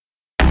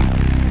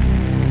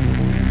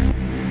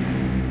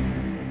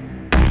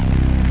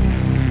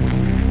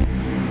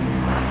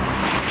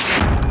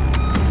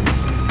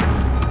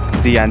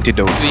The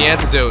antidote. The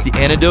antidote. The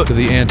antidote.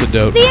 The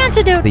antidote. The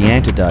antidote. The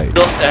antidote.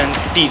 The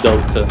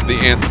antidote. The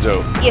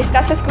antidote. Y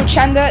estás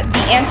escuchando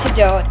The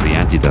Antidote. The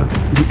antidote.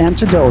 The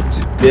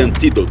antidote. The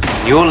antidote.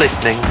 You're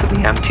listening to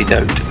The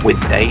Antidote with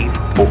Dave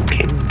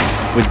Hawkins.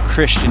 With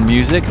Christian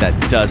music that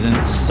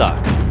doesn't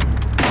suck.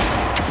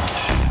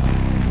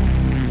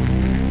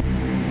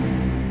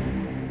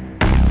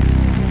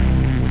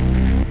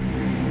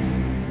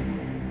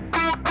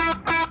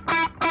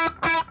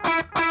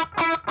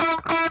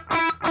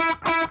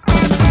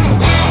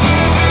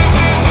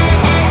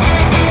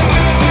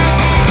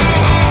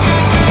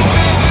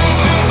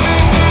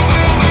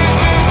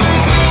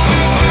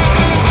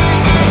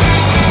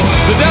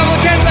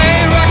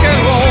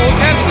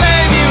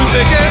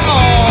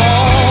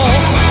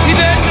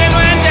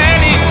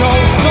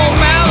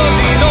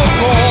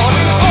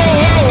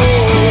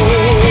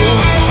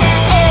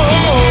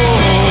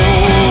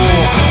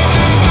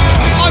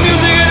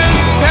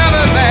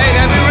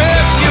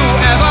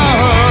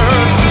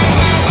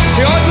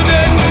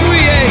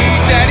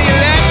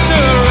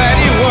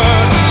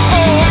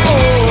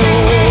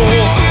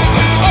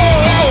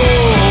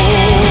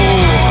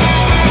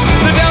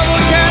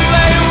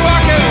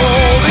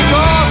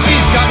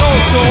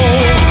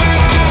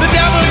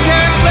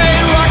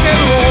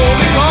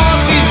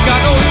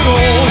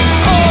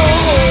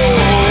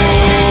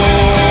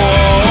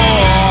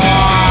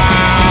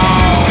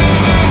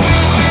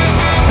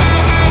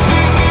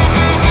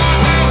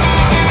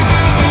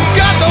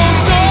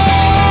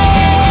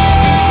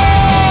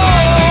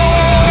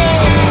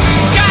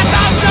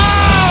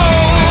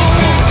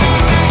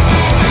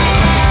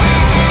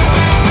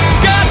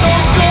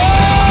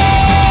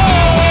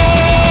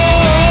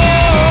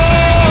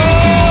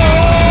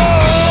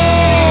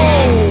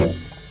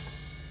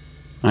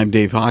 I'm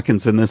Dave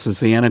Hawkins, and this is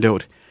The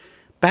Antidote.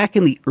 Back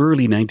in the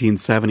early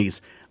 1970s,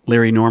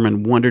 Larry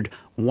Norman wondered,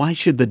 why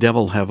should the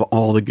devil have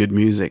all the good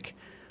music?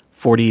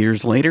 40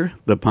 years later,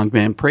 the punk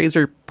band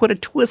Praiser put a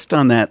twist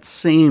on that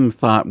same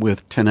thought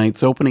with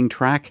tonight's opening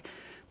track,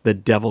 The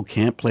Devil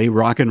Can't Play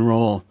Rock and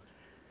Roll.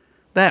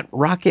 That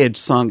rock edge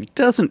song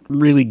doesn't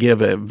really give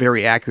a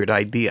very accurate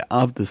idea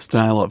of the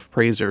style of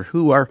Praiser,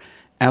 who are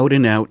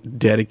out-and-out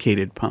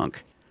dedicated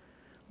punk.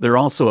 They're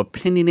also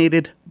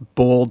opinionated,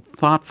 bold,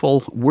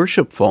 thoughtful,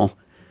 worshipful,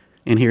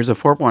 and here's a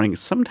forewarning,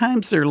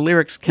 sometimes their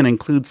lyrics can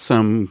include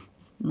some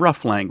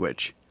rough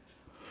language.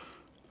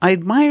 I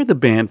admire the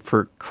band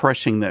for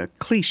crushing the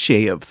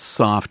cliché of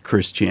soft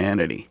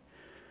Christianity.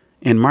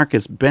 And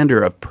Marcus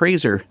Bender of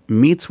Praiser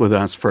meets with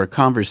us for a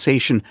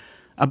conversation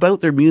about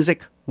their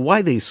music,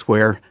 why they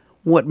swear,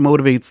 what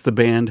motivates the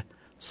band,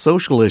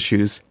 social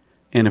issues,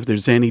 and if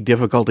there's any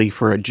difficulty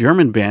for a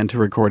German band to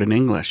record in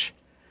English.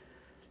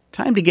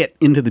 Time to get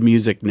into the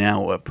music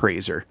now of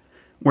Praiser,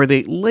 where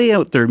they lay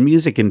out their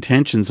music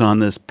intentions on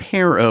this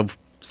pair of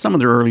some of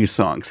their early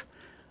songs,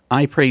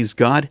 I Praise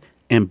God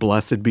and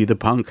Blessed Be the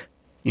Punk.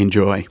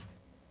 Enjoy.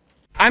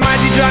 I might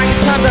be drunk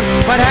sometimes,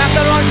 might have the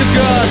wrong to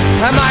good.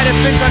 I might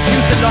have been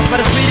confused and lost, but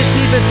it's really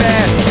deep in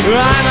bed.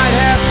 I might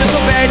have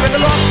disobeyed with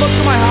the lost book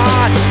to my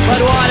heart,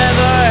 but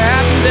whatever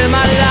happened in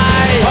my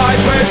life, I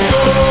praise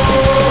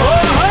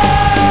God.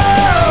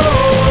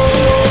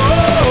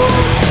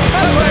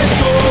 I praise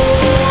God.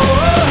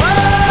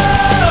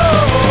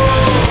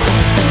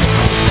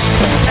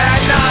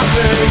 And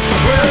nothing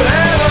will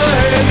ever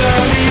hinder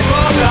me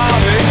from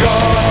loving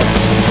God.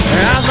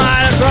 As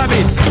my eyes hurt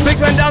me,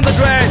 things went down the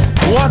drain.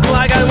 Wasn't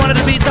like I wanted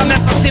to be, some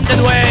effort seemed in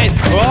vain.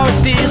 Oh,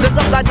 seasons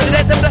of light to the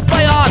days and blessed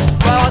by art,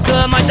 but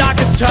also my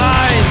darkest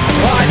times.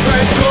 I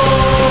praise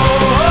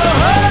God.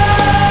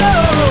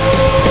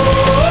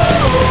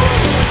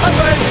 I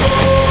praise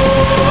God.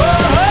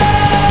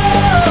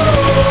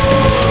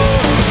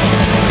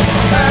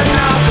 And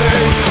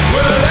nothing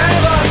will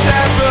ever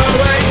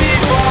separate me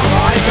from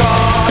my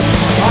God.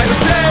 I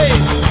don't say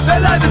that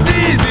life is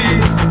easy.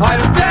 I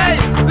don't say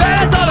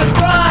that it's always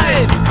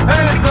bright.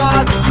 And it's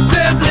not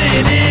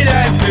simply neat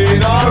and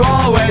clean or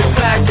always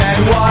black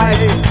and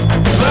white.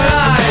 But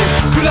I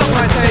could love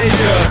my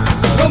Savior,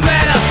 no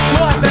matter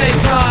what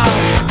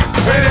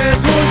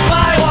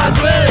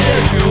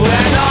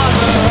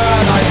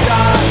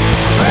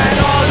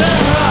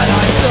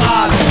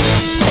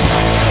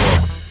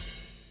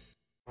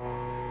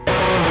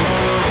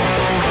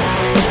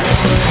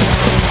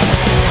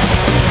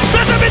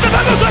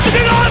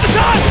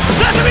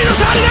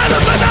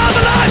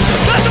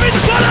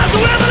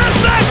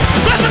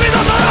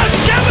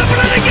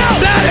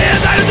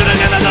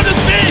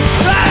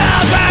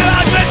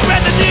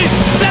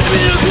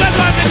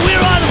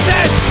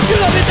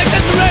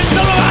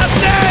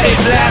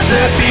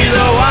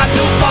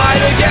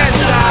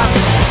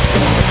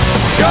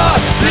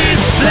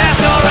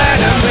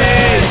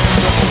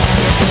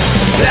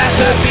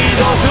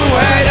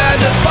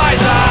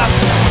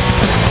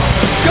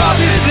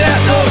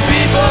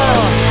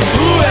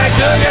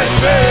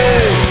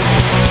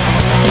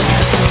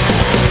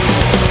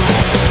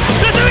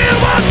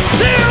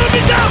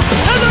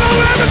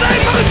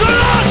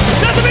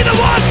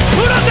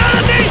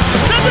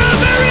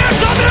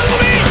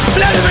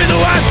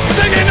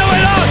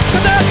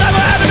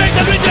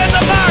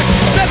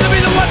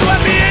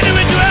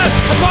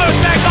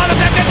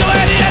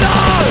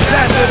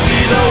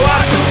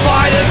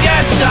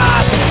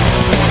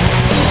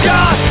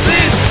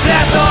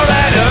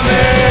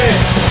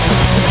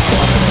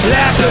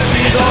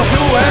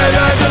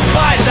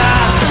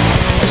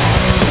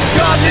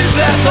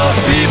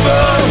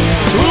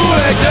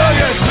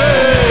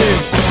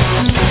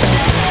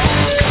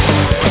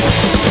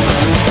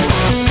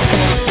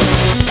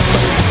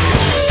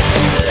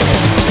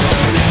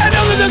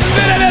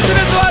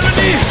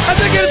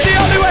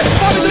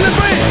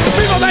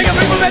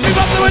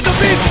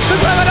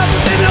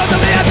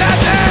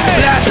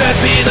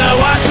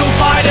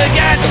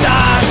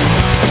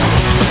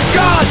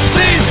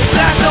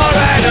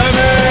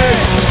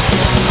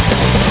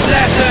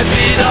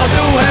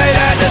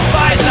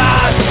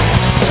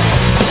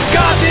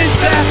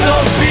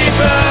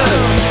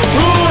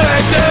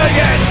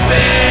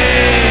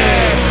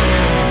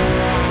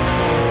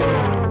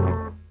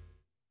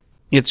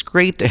It's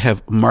great to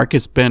have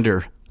Marcus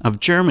Bender of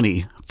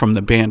Germany from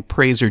the band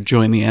Praiser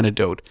join the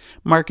Antidote.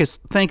 Marcus,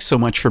 thanks so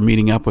much for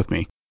meeting up with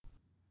me.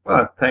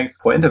 Well, thanks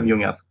for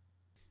interviewing us.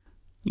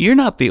 You're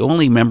not the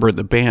only member of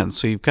the band,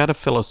 so you've got to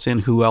fill us in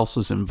who else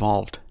is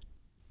involved.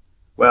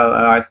 Well,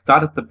 I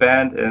started the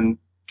band in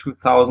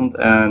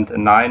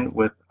 2009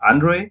 with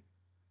Andre,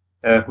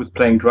 who's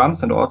playing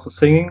drums and also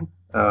singing,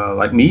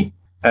 like me.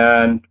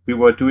 And we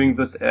were doing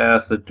this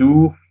as a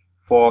duo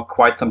for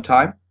quite some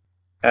time.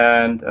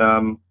 And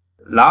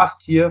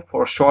last year,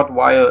 for a short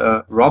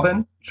while,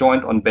 Robin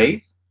joined on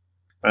bass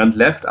and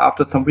left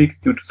after some weeks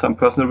due to some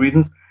personal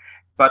reasons.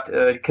 But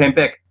he came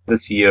back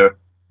this year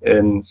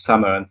in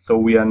summer. And so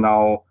we are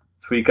now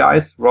 3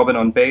 guys, Robin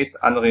on bass,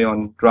 Andre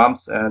on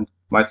drums, and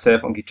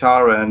myself on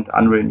guitar. And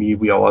Andre and me,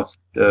 we are all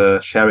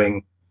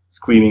sharing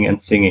screaming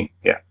and singing.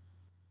 Yeah.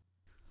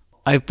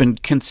 I've been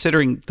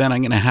considering that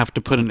I'm going to have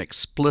to put an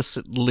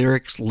explicit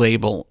lyrics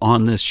label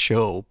on this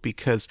show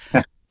because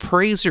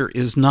Praiser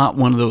is not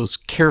one of those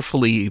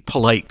carefully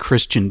polite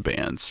Christian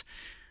bands.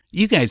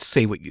 You guys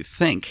say what you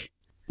think.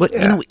 But,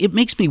 it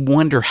makes me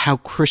wonder how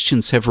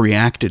Christians have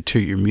reacted to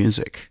your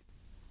music.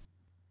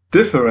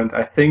 Different.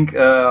 I think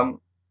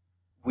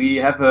we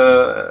have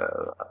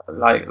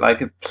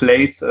a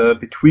place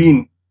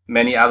between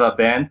many other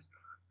bands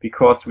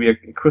because we are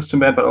a Christian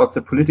band, but also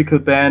a political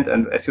band.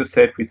 And as you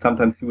said, we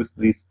sometimes use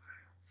these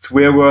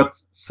swear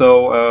words.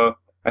 So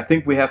I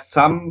think we have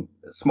some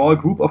small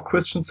group of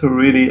Christians who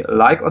really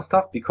like our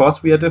stuff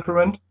because we are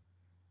different.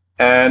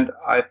 And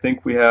I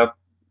think we have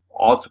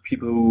also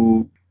people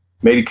who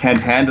maybe can't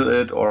handle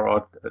it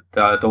or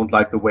don't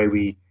like the way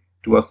we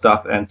do our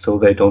stuff, and so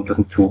they don't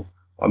listen to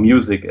our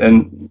music.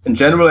 And in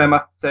general, I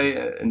must say,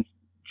 in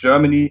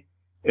Germany,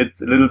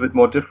 it's a little bit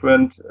more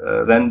different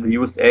than the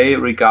USA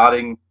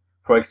regarding,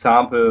 for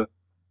example,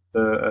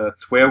 the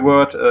swear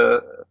word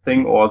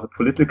thing or the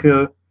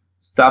political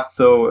stuff.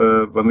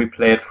 So when we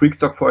play at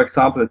Freakstock, for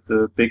example, it's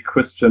a big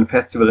Christian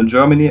festival in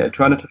Germany,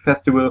 alternative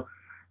festival.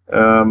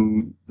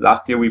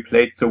 Last year we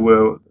played,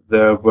 so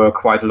there were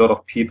quite a lot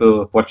of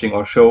people watching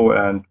our show,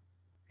 and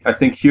I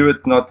think here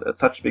it's not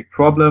such a big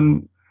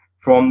problem.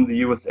 From the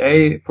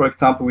USA, for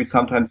example, we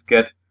sometimes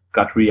get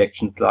gut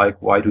reactions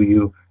like, why do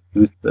you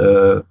use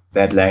the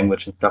bad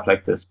language and stuff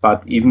like this?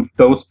 But even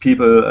those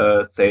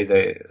people say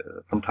they,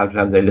 from time to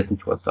time, they listen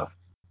to our stuff.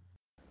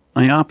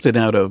 I opted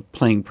out of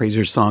playing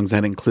Praiser songs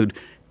that include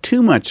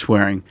too much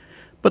swearing,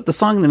 but the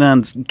song The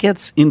Nuns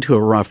gets into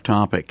a rough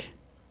topic.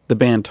 The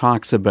band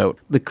talks about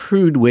the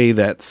crude way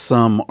that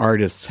some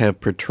artists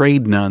have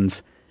portrayed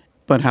nuns,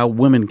 but how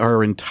women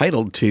are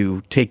entitled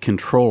to take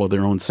control of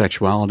their own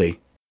sexuality.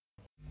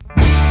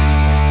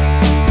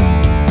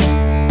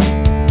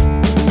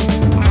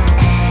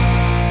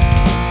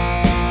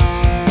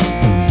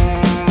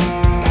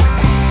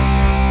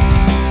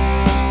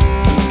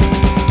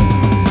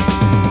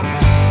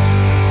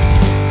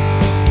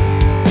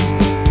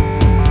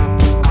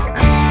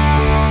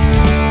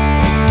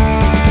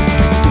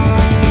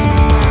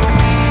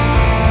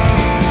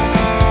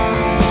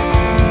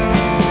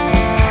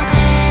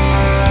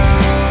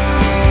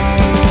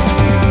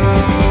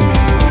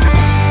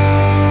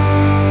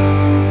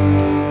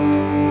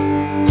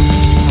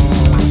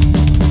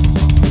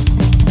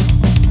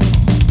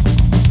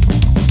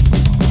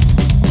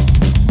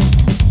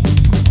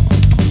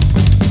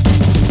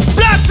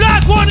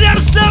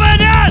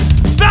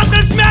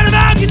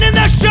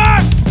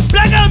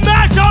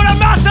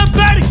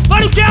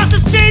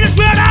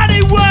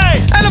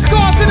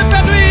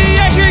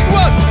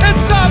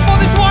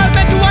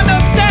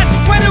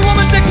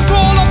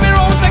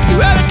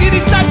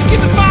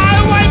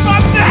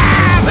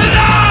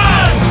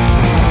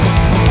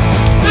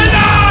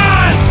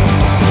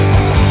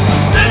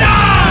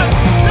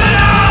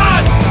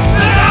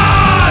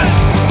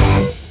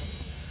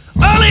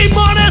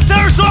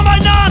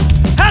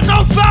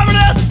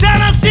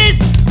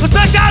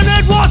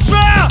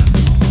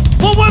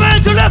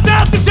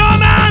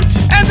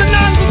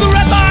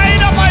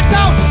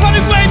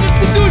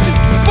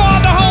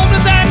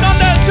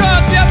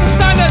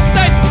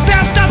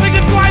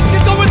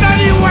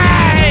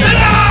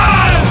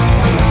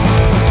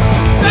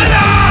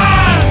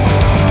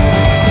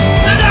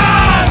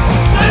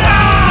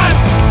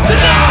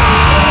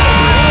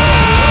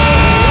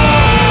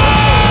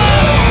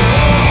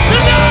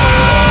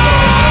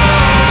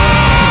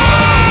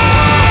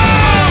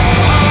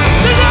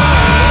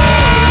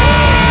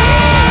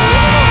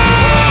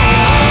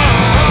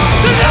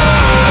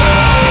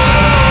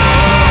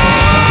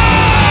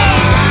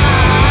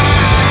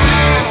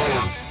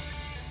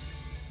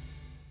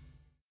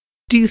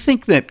 Do you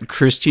think that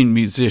Christian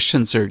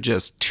musicians are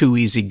just too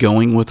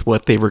easygoing with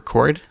what they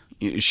record?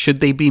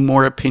 Should they be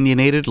more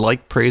opinionated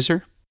like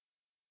Praiser?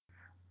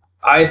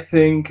 I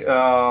think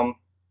everyone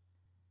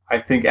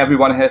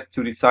has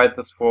to decide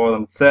this for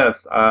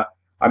themselves. I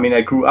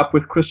grew up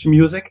with Christian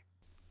music,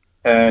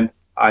 and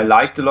I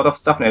liked a lot of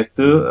stuff, and I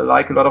still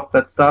like a lot of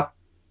that stuff.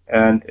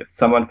 And if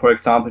someone, for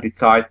example,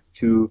 decides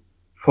to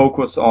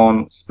focus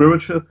on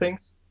spiritual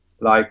things,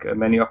 like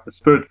many of the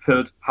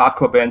spirit-filled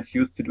hardcore bands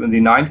used to do in the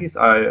 90s.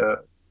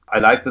 I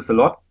like this a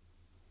lot,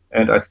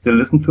 and I still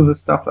listen to this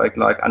stuff like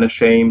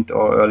Unashamed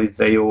or Early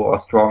Zayo or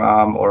Strong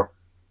Arm, or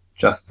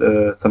just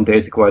some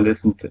days ago I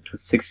listened to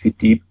 6 Feet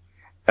Deep.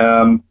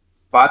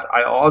 But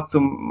I also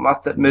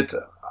must admit,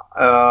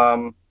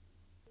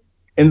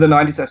 in the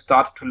 90s I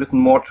started to listen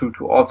more to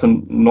also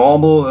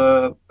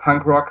normal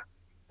punk rock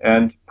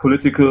and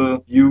political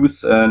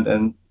views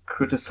and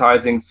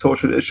criticizing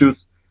social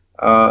issues.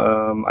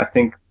 I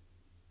think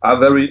are a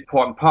very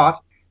important part,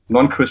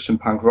 non-Christian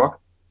punk rock.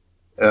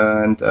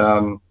 And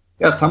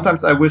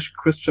sometimes I wish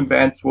Christian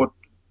bands would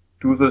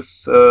do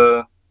this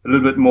a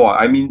little bit more.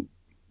 I mean,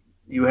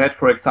 you had,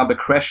 for example,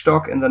 Crash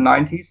Dog in the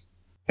 90s,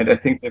 and I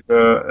think they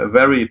were a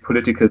very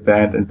political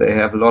band, and they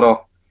have a lot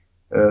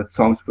of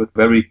songs with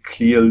very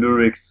clear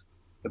lyrics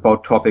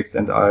about topics,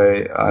 and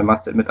I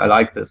must admit I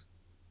like this.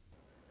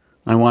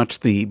 I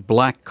watched the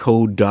Black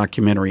Code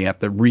documentary at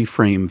the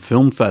Reframe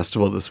Film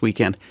Festival this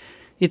weekend.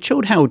 It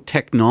showed how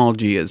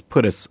technology has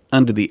put us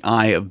under the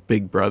eye of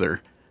Big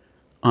Brother.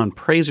 On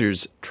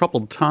Praser's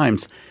Troubled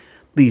Times,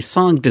 the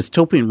song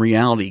Dystopian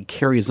Reality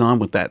carries on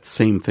with that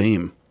same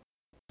theme.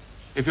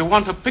 If you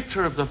want a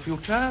picture of the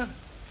future,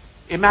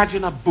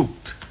 imagine a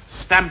boot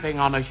stamping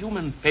on a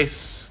human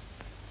face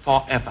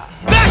forever.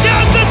 Back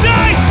in the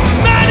day,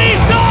 many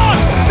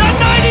thought that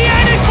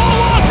 1984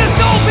 was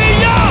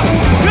dystopia.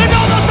 You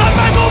know the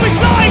sci-fi movies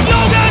like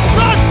Young and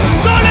Trust,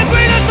 Silent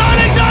Green and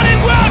Silent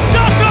Dunning were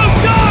just so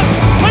dark.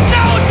 But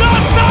now it's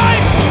not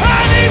science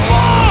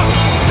anymore.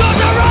 Those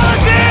are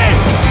reality.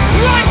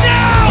 Right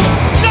now,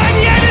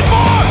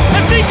 1984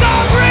 has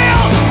become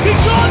real.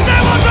 Because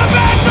there was a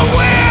back the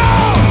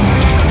wheel.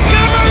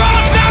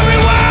 Cameras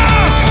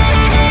everywhere.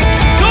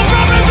 No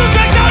problem to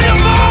take down your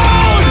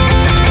phone.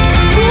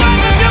 To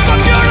access your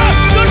computer,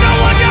 to know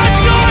what you're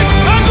doing,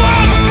 and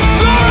when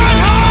you're at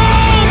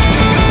home.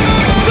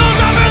 Goes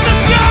up in the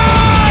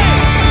sky,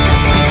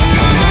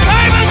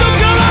 aiming to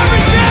kill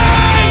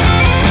everything.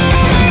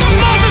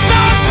 Moses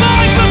not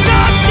mind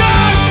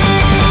protection,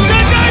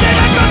 sedated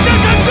and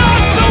conditioned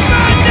just to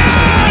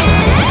abandon.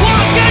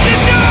 What can you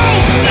do?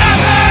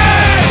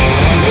 Nothing.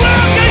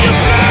 Where can you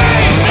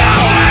flee?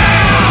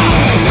 Nowhere.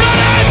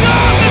 Running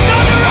off is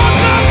under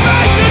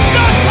observation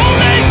that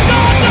only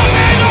God knows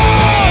it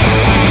all.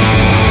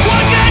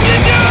 What can you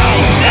do?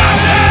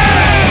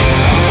 Nothing.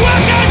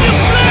 Where can you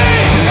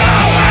flee?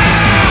 Nowhere.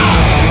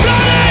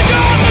 Running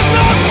off is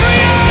not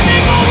free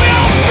anymore. We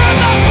all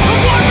prisoners of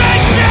what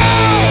makes you.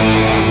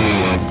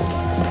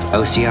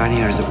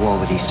 Oceania is at war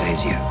with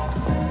Eastasia.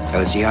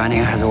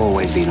 Oceania has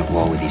always been at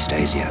war with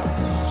Eastasia.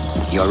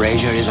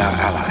 Eurasia is our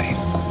ally.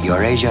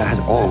 Eurasia has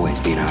always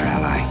been our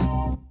ally.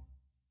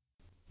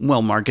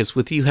 Well, Marcus,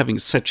 with you having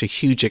such a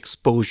huge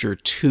exposure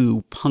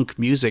to punk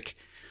music,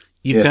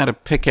 you've got to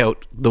pick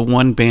out the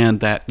one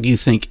band that you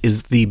think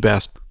is the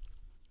best.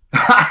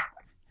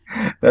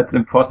 That's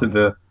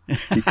impossible.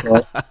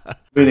 Because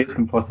really, it's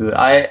impossible.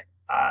 I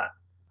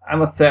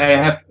must say I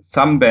have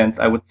some bands,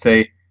 I would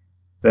say,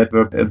 that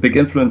were a big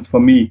influence for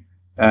me.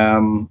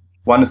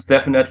 One is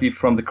definitely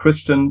from the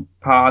Christian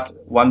part,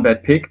 One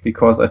Bad Pig,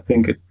 because I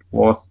think it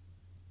was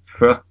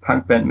first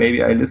punk band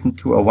maybe I listened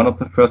to, or one of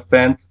the first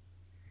bands.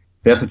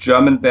 There's a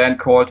German band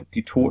called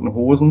Die Toten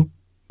Hosen.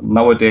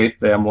 Nowadays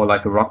they are more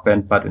like a rock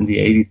band, but in the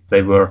 80s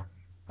they were,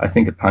 I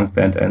think, a punk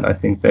band, and I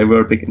think they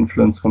were a big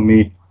influence for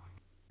me.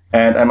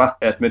 And I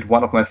must admit,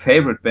 one of my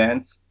favorite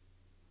bands,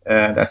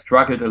 and I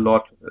struggled a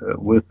lot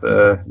with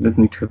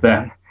listening to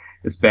them,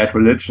 is Bad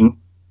Religion.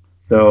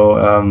 So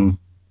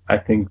I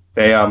think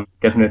they are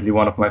definitely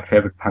one of my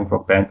favorite punk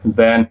rock bands. And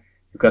then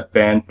you got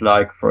bands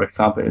like, for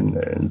example, in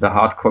the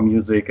hardcore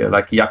music,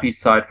 like Yuppie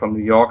Side from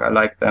New York, I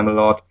like them a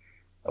lot.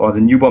 Or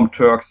the New Bomb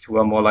Turks, who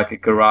are more like a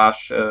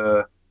garage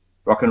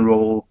rock and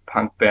roll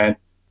punk band.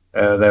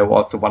 They're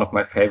also one of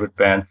my favorite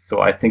bands. So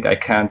I think I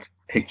can't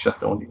pick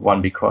just only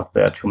one, because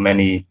there are too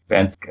many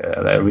bands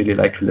that I really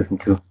like to listen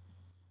to.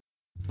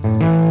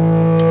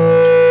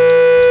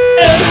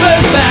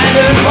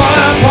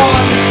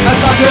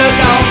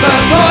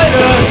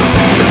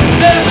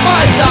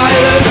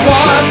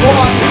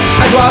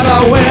 I'd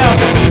rather wear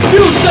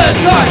suits and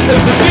ties if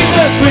the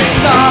business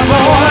dreams are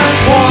more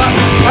important.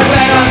 I'd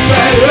better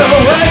stay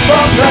away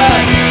from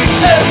that.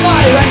 If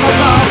my records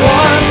are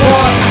more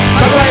important,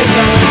 I'd raise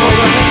them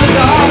over in the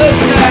garbage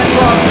can.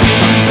 But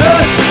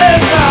Jesus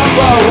is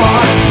number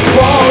one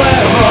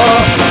forever,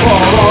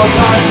 for all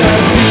time.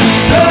 And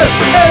Jesus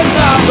is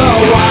number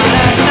one,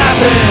 and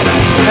nothing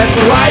has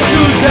the right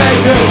to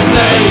take his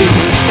place.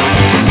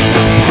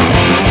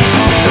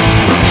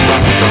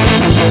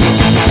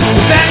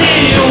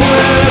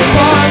 Anywhere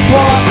fun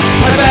walk,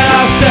 I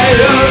better stay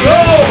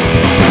alone.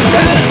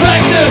 An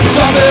attractive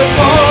job is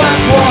more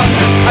important.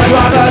 I'd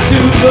rather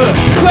do the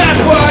crap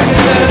work,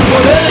 and then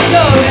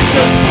political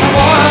interest are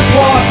more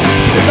important.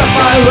 It's not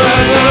my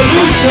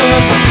revolution,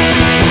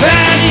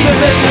 and even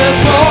if it's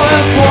more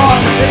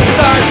important, it's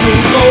time to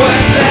go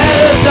and let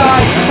it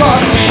die. For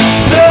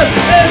Jesus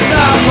is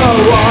number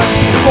one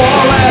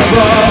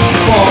forever,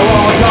 for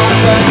all time.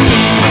 And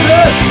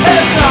Jesus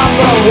is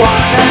number one.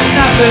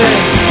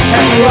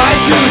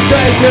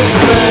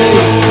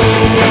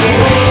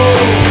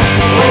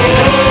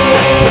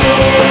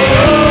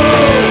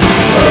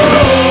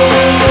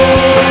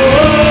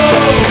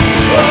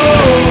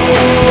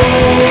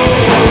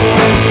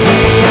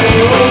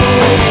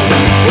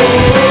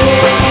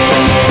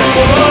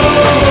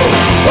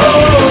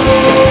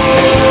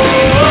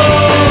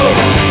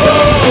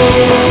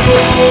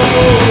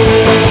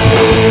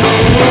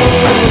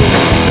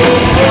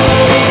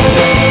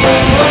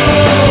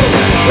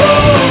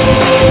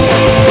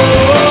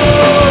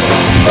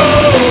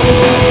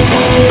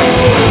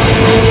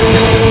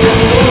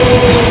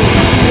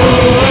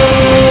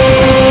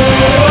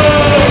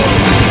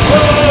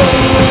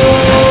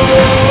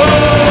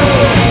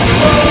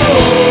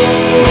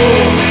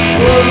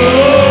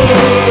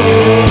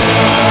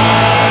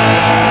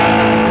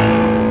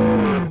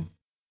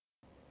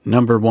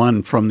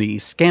 #1 from the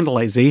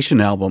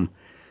Scandalization album.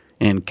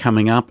 And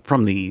coming up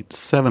from the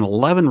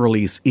 7-Eleven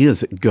release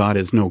is God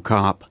Is No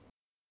Cop.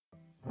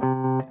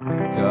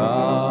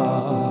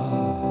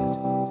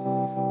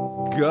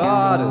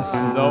 God is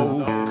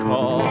no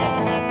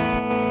cop.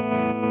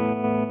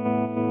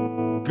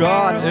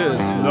 God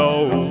is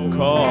no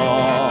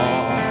cop.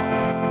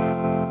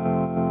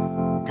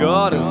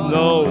 God is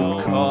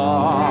no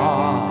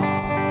cop.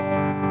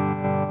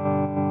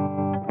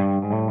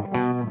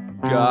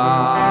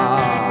 God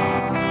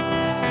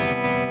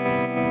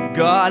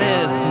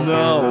is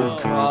no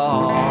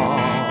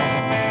cop.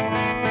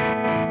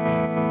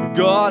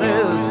 God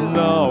is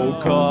no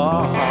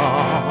cop.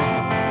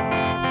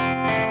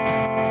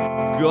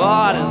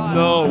 God is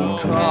no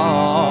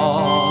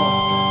cop.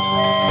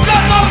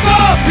 God's no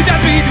cop. He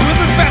doesn't mean you with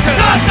respect.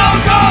 God's no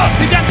cop.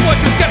 He doesn't want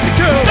you scared to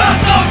kill.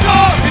 God's no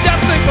cop. He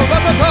doesn't think for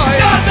us on time.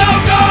 God's no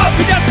cop.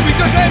 He doesn't reach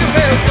us to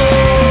feel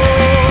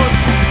good.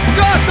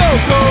 God's no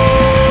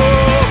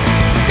cop.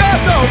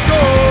 God's no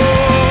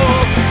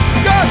cop.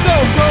 God's no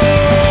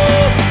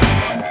cop.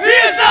 He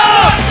is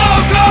not. God's no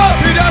cop.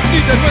 He doesn't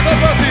use it with a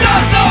mercy.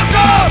 God's no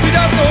cop. He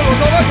doesn't know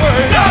what's on the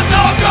way. God's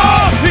no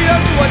cop. He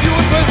doesn't want you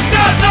in prison.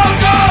 God's no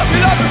cop. He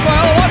loves to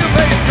smile on your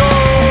face.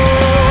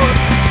 Good.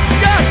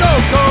 God's no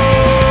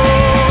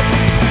cop.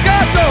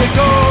 God's no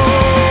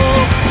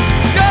cop.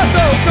 God's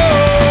no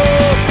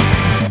cop.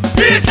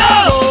 He's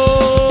not.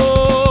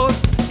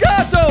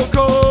 God's no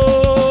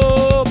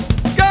cop.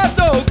 God's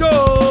no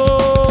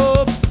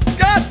cop.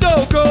 God's no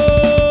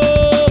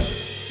cop.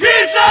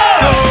 He's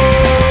not.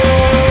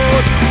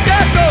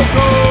 God's no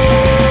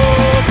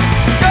cop.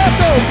 God's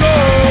no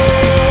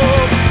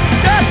cop.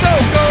 God's no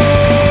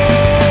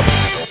cop.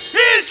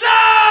 He's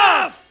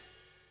love.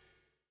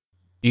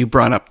 You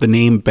brought up the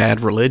name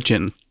Bad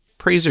Religion.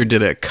 Praiser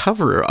did a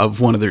cover of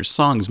one of their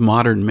songs,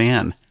 Modern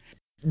Man.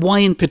 Why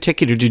in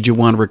particular did you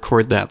want to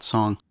record that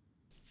song?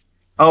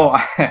 Oh,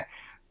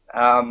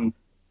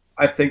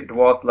 I think it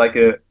was like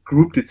a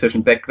group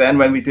decision. Back then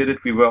when we did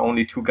it, we were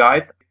only 2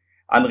 guys.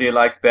 Andre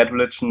likes Bad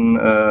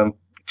Religion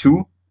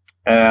too,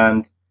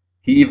 and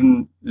he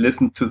even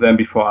listened to them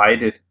before I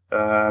did.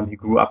 He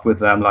grew up with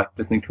them, like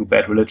listening to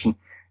Bad Religion,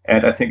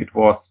 and I think it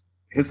was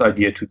his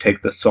idea to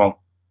take this song.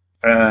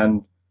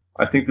 And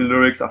I think the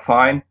lyrics are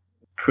fine,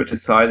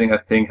 criticizing, I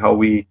think, how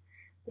we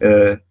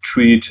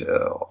treat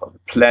the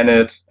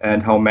planet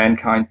and how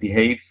mankind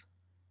behaves.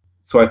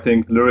 So I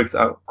think the lyrics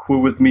are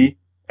cool with me,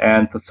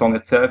 and the song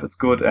itself is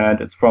good,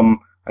 and it's from,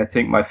 I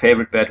think, my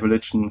favorite Bad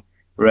Religion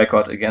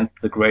record, Against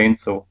the Grain.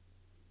 So,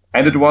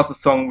 and it was a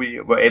song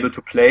we were able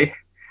to play.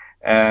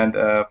 And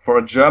for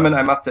a German,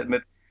 I must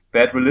admit,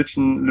 Bad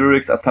Religion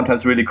lyrics are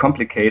sometimes really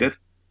complicated.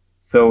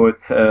 So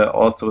it's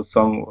also a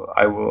song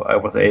I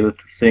was able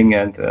to sing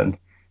and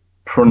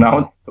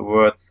pronounce the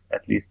words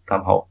at least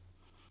somehow.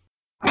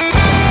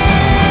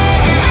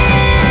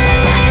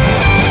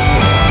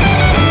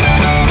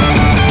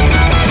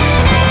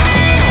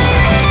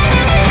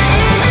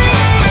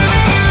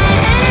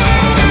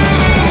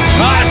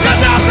 I've got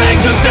nothing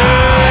to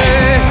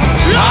say.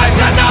 I've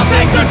got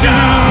nothing to do.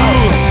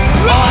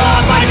 All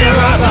of my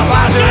mirrors are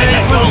watching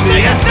is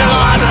moving, and still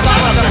I'm as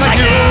silent as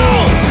like you.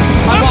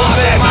 I'm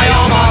wanting my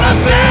own modern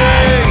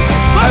things.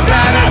 My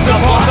planets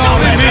support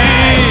only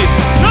me.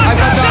 I've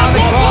got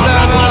nothing for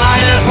them, but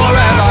I live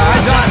forever. I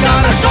just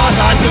got a short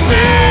time to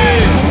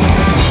see.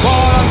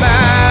 Modern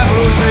man,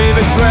 revolutionary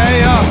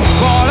betrayer.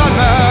 Modern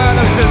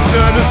man, a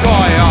system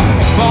destroyer.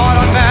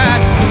 Modern man,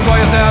 destroy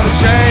yourself and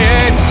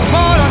change.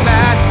 Modern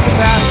man, the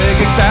classic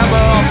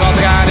example of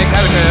organic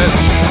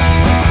heritage.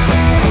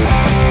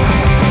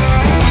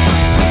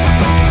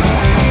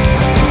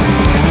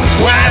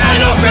 When I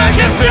look back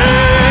and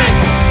think,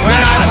 when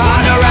I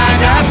ponder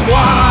and ask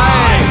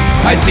why,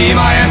 I see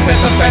my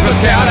ancestors spent with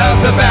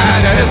careless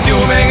abandon,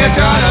 assuming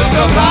eternal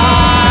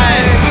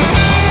supply.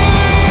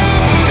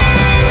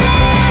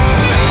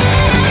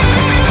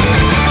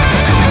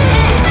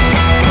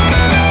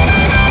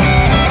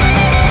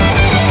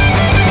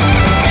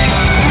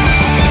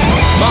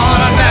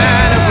 Modern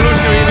man,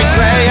 evolutionary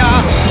betrayer.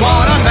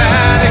 Modern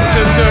man,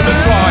 system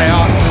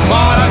destroyer.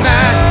 Modern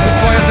man,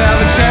 destroy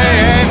yourself and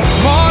shame.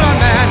 Modern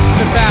man,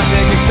 the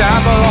classic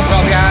example of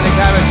organic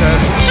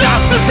heritage.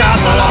 Just a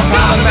sample of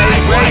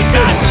carbon-based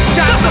wasted.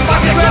 Just a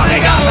fucking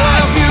running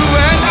out of you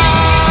and I.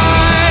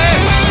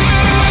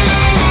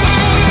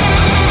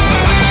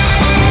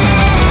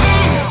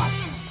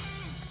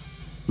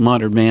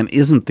 Modern Man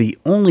isn't the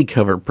only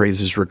cover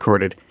Praiser's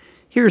recorded.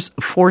 Here's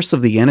Force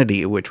of the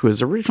Entity, which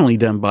was originally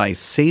done by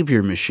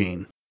Savior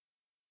Machine.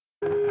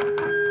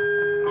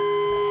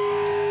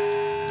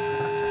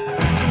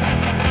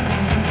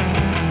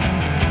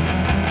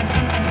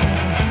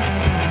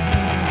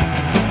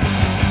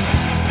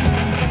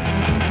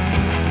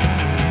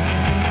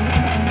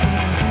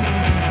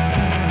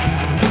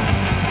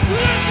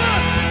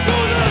 Listen to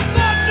the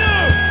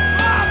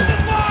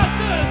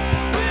voices,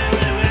 we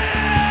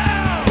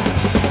will.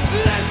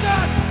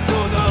 Listen to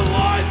the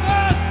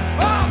voices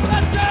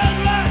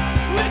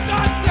we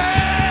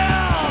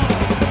conceal.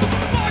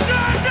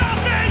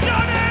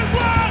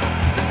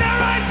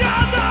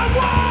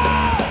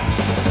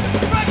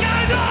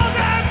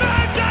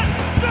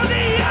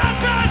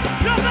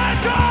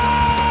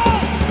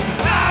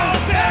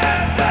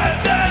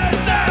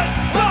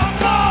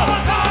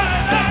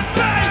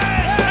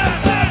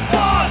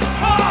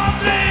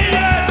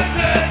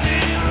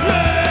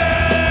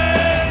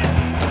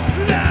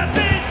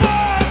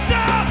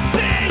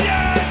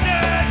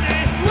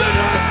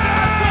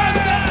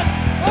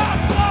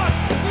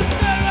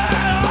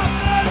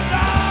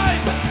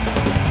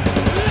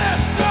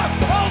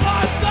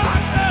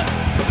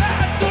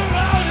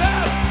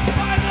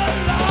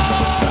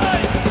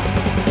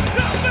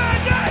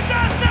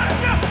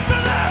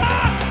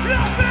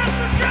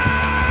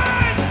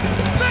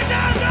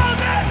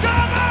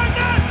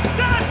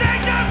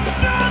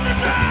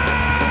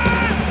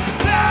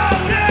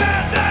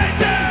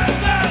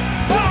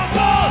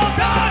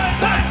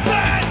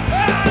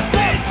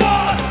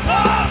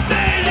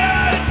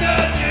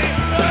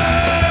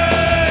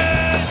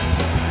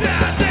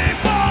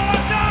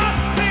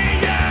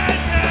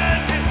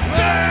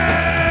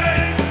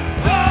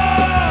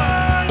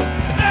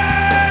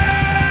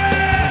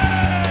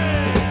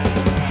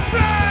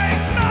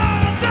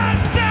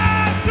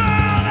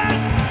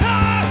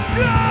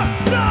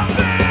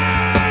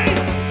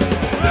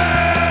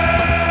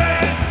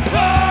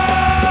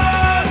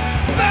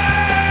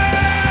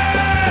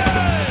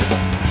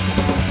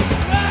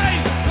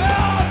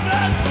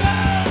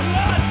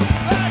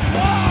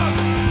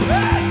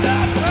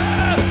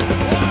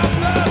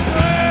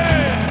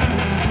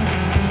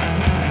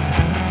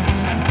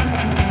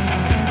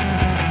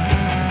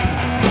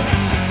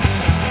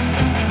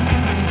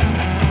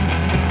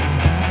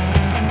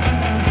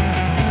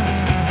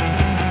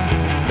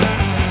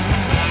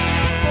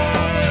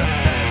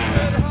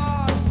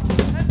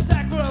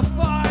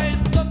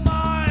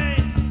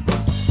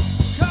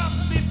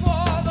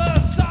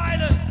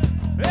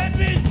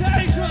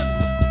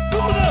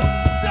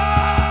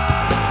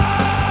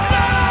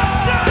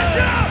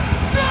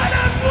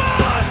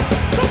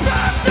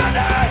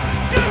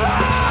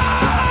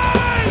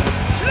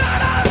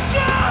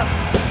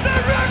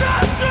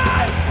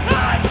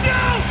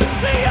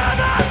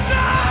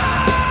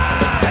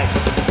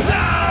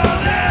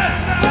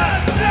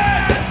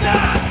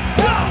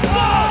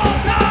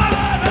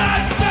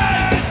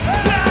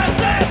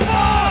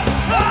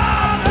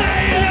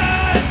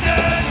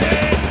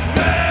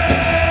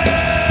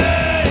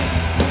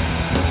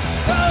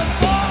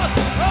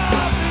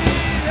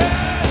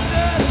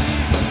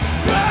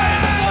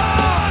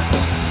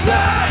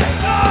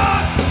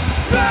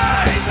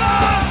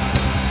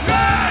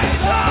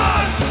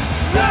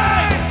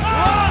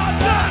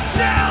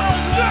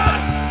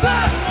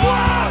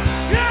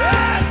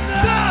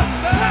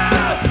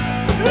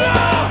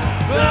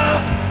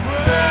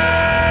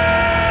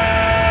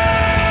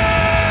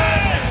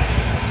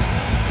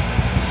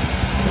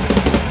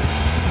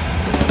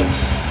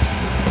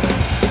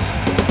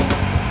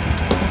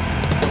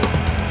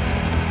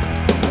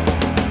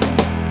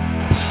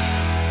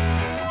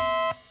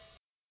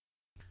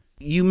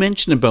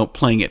 mentioned about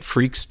playing at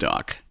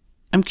Freakstock.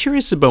 I'm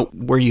curious about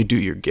where you do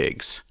your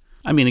gigs.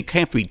 I mean, it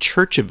can't be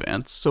church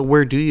events, so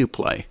where do you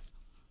play?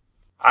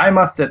 I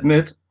must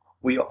admit,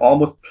 we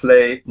almost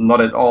play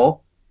not at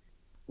all.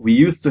 We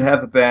used to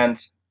have a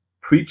band,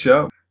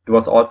 Preacher. It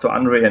was also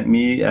Andre and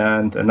me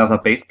and another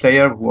bass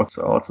player who was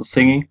also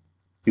singing.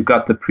 You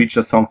got the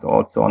Preacher songs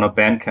also on a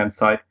Bandcamp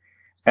site.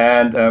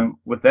 And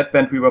with that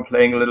band, we were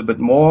playing a little bit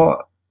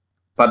more,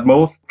 but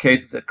most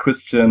cases at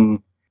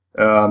Christian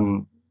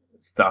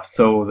stuff.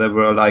 So there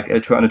were like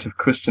alternative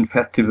Christian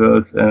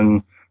festivals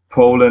in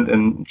Poland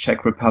and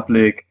Czech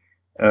Republic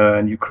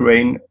and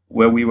Ukraine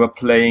where we were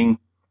playing.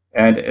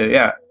 And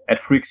at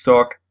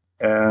Freakstock.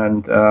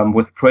 And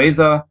with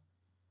Praiser,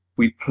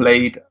 we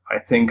played, I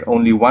think,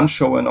 only one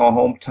show in our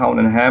hometown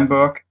in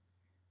Hamburg.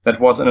 That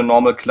was in a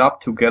normal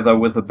club together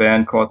with a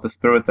band called The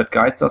Spirit That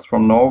Guides Us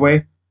from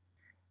Norway.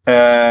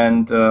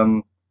 And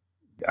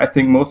I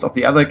think most of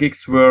the other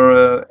gigs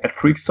were at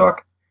Freakstock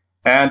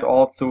and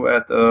also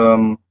at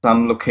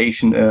some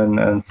location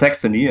in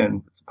Saxony,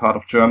 and it's a part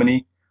of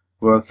Germany,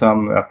 where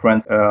some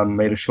friends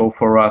made a show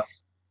for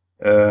us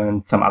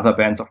and some other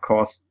bands, of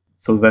course.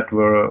 So that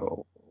were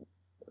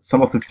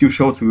some of the few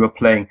shows we were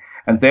playing.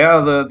 And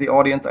there the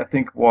audience, I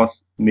think,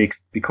 was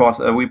mixed because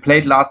we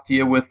played last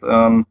year with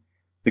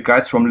the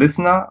guys from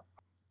Listener.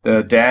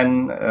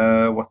 Dan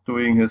was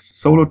doing his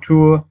solo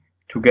tour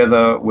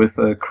together with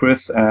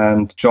Chris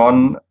and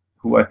John,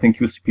 who I think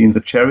used to be in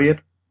The Chariot.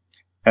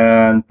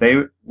 And they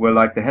were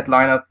like the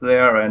headliners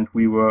there, and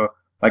we were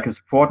like a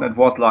support. And it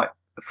was like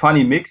a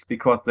funny mix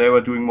because they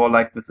were doing more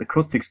like this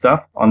acoustic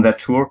stuff on that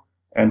tour,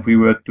 and we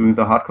were doing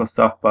the hardcore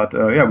stuff. But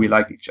we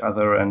liked each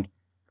other, and it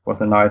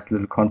was a nice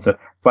little concert.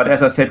 But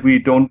as I said, we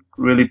don't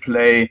really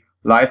play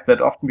live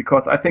that often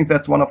because I think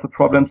that's one of the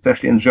problems,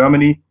 especially in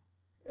Germany.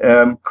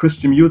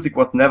 Christian music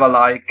was never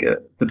like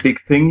the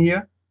big thing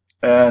here,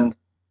 and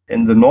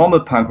in the normal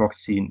punk rock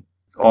scene,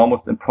 it's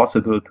almost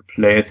impossible to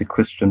play as a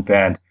Christian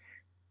band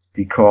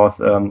because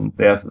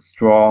there's a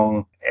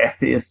strong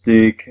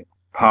atheistic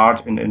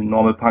part in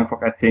normal punk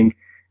rock, I think,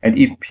 and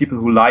even people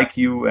who like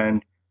you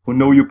and who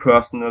know you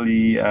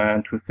personally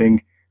and who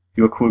think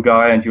you're a cool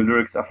guy and your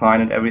lyrics are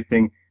fine and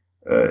everything,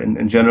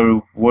 in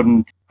general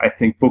wouldn't, I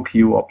think, book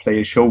you or play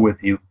a show with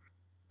you,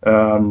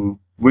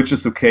 which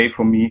is okay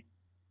for me.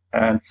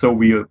 And so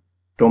we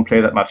don't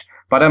play that much.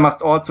 But I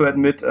must also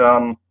admit,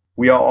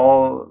 we are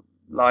all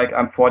like,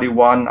 I'm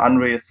 41,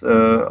 Andre is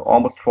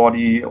almost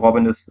 40,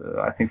 Robin is,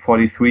 I think,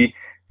 43.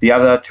 The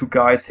other two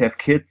guys have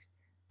kids,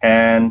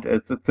 and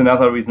it's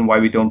another reason why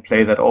we don't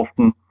play that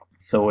often.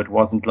 So it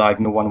wasn't like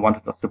no one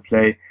wanted us to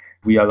play.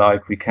 We are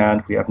like, we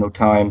can't, we have no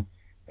time.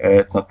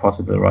 It's not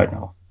possible right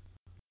now.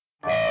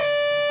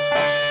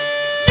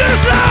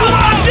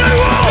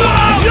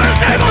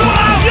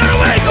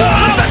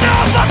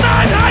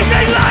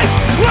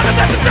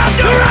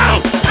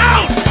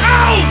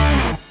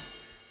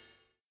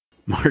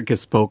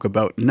 Marcus spoke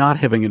about not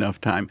having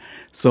enough time,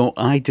 so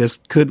I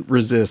just couldn't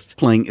resist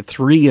playing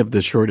 3 of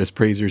the shortest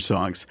Praiser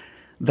songs.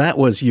 That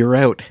was You're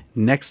Out.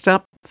 Next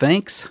up,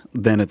 Thanks,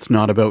 Then It's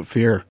Not About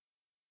Fear.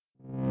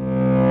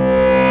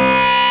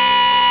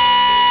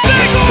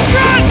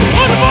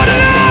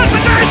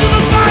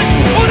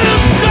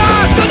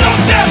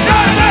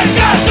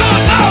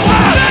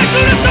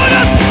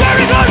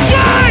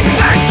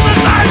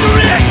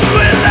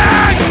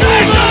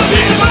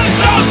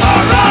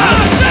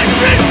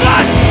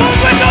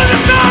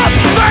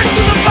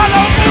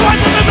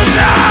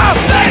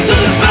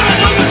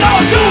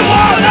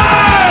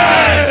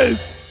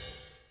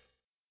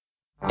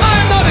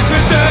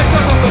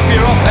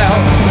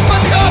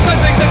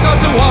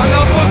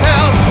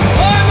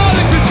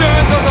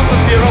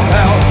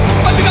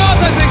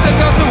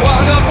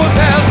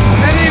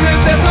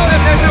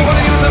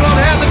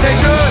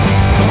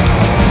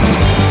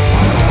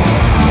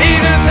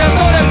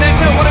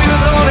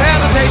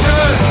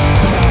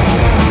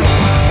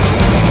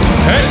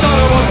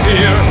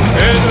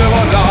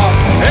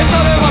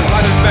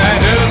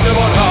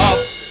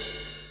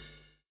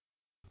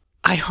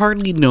 I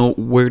hardly know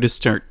where to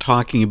start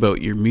talking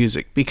about your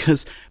music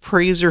because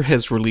Praiser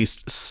has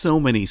released so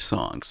many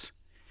songs.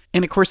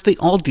 And of course, they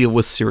all deal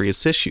with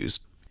serious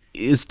issues.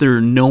 Is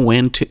there no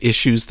end to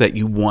issues that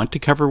you want to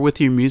cover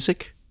with your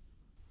music?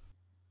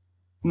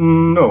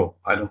 No,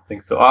 I don't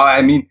think so.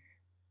 I mean,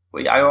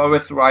 I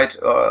always write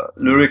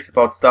lyrics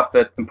about stuff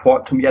that's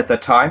important to me at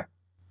that time.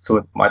 So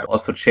it might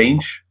also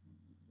change.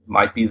 It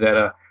might be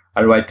that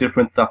I write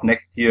different stuff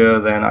next year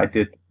than I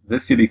did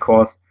this year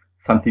because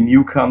something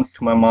new comes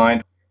to my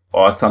mind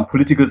or some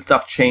political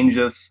stuff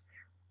changes.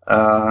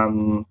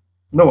 No,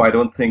 I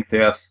don't think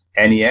there's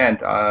any end.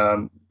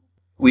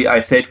 I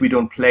said we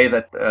don't play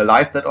that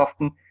live that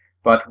often,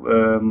 but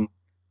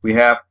we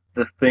have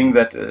this thing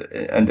that,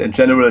 and in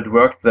general it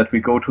works, that we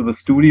go to the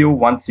studio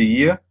once a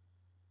year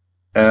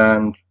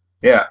and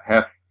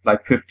have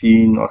like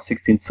 15 or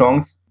 16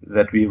 songs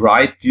that we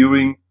write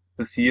during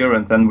this year,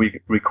 and then we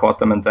record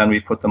them and then we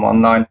put them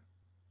online.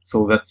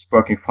 So that's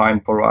working fine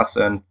for us.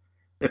 And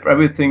if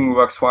everything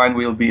works fine,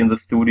 we'll be in the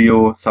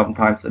studio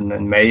sometimes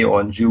in May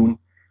or in June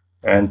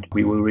and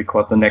we will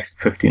record the next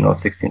 15 or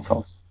 16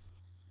 songs.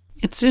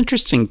 It's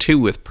interesting, too,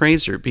 with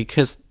Praiser,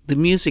 because the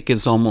music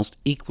is almost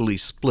equally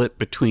split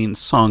between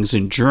songs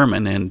in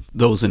German and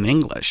those in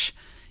English.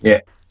 Yeah.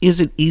 Is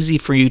it easy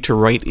for you to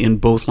write in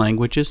both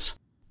languages?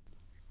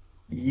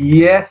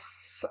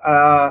 Yes.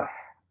 I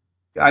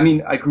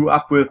mean, I grew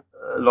up with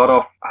a lot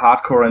of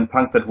hardcore and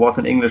punk that was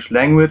in English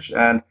language,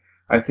 and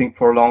I think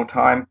for a long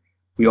time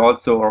we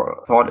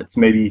also thought it's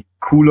maybe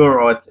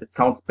cooler or it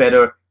sounds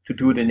better to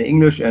do it in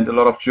English, and a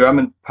lot of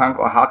German punk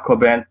or hardcore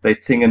bands, they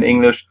sing in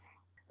English.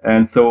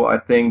 And so I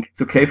think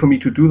it's okay for me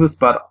to do this,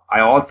 but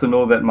I also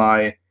know that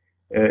my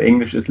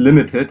English is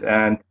limited,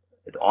 and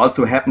it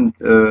also happened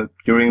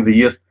during the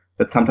years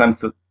that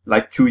sometimes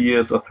like 2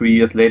 years or 3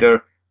 years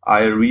later,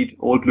 I read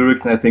old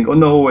lyrics and I think, oh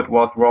no, it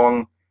was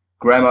wrong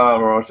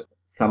grammar or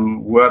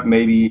some word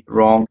maybe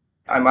wrong.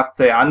 I must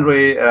say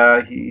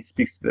Andre, he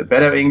speaks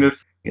better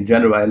English. In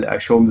general, I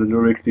show him the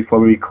lyrics before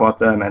we record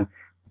them and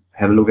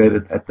have a look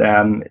at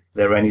them. Is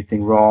there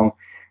anything wrong?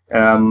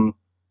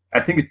 I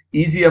think it's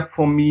easier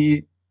for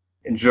me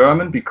in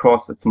German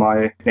because it's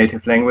my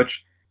native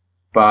language.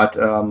 But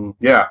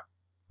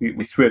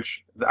we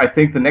switch. I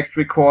think the next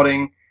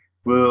recording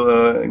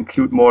will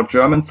include more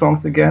German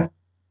songs again,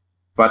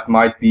 but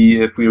might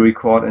be if we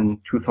record in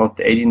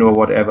 2018 or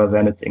whatever,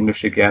 then it's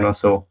English again or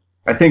so.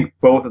 I think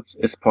both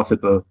is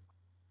possible.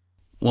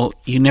 Well,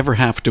 you never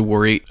have to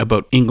worry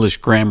about English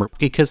grammar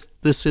because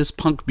this is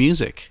punk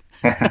music.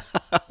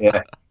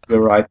 Yeah,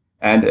 you're right.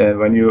 And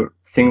when you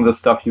sing the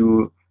stuff,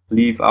 you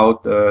leave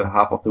out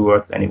half of the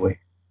words anyway.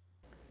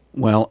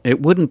 Well,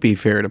 it wouldn't be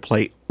fair to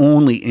play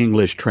only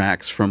English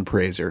tracks from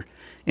Praiser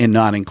and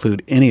not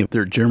include any of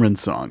their German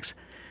songs.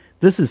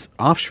 This is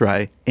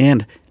Aufschrei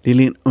and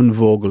Lilien und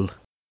Vogel.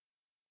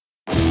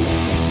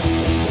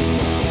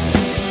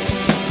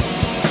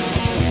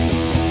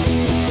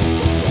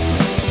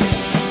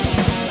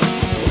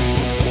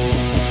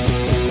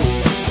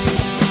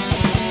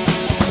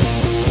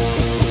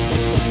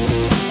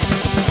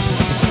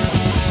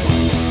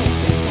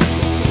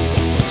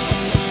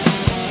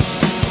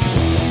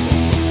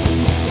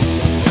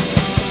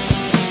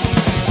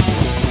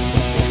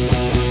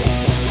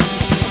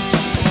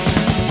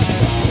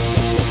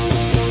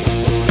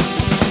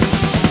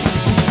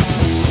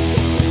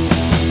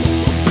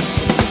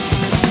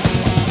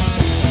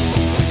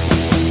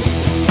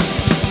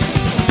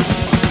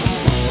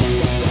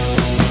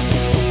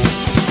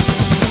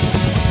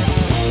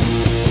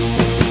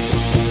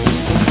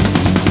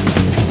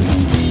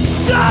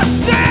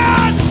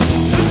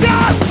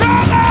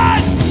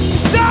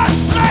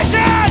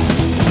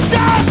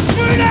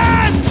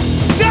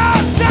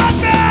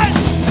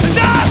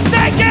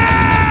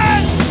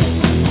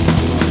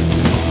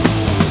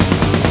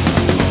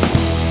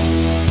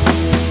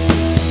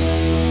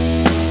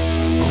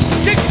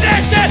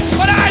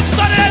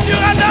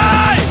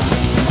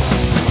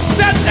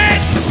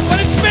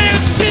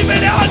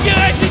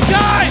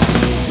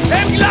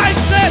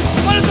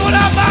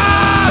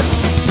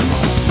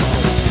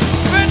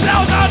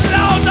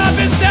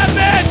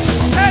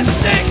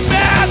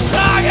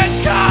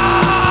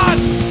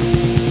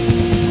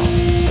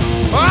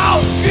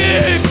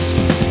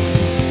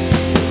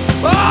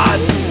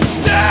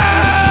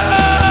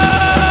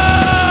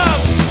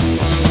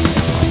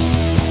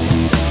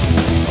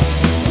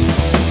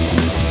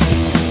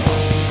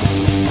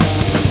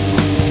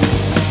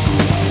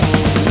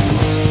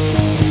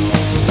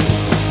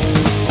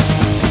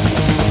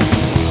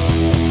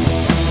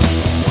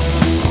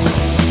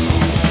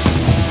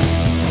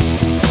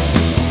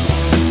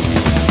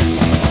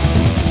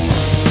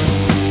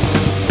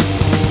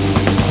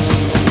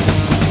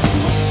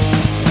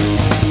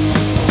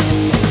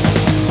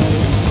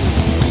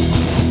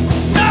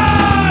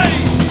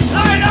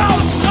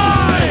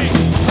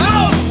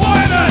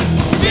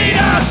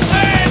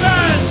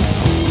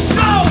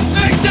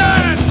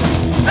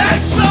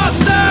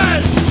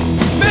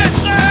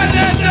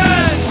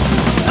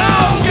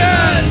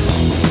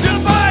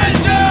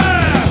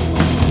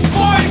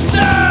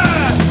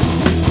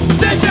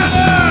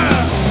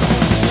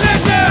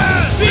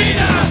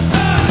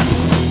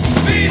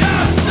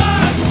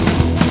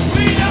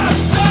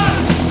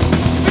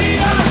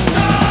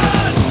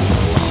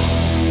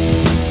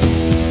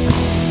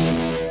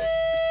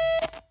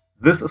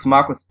 This is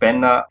Markus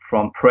Bender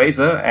from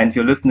Praiser, and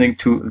you're listening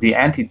to The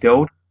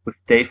Antidote with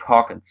Dave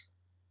Hawkins.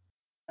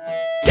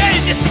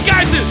 Geld ist die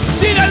Geißel,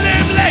 die dein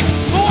Leben lenkt,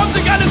 worum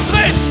sich alles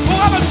dreht,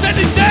 woran man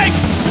ständig denkt.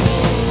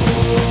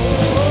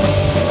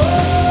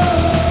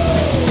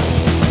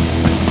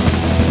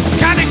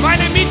 Kann ich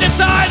meine Miete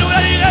zahlen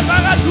oder die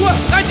Reparatur?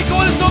 Reicht die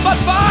Kohle zum was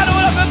fahren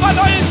oder für ein paar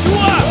neue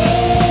Schuhe?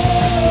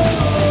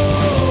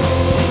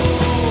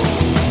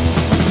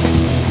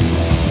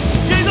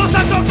 Jesus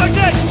hat Doktor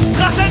Knecht,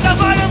 trachtet nach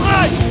meinem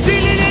Reich. Die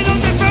Lilien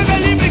und die Vögel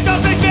lieb ich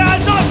doch nicht mehr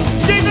als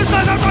sonst. Jesus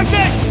hat Doktor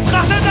Knecht,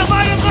 trachtet nach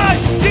meinem Reich.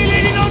 Die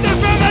Lilien und die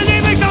Vögel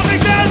lieb ich doch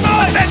nicht mehr als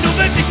sonst. Wenn du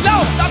wirklich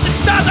glaubst,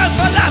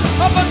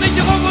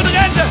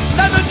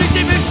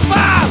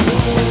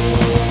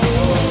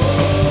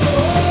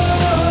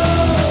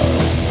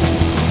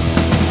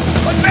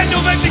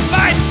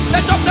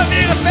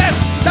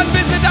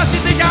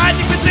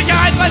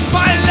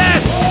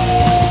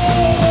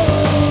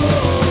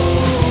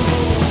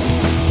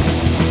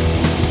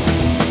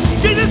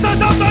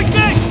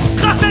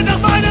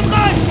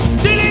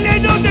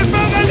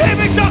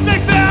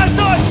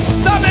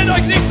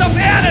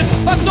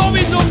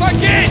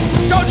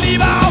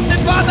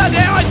 Niemand,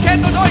 der euch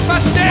kennt und euch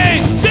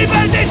versteht. Die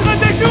Welt, die dreht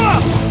sich nur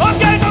um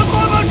Geld und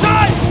Ruhm und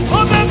Schein,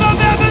 um immer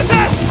mehr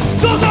Besitz.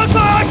 So soll es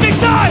bei euch nicht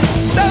sein.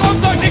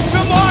 Darum sorgt nicht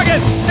für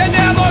morgen, denn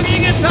der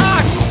morgige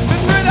Tag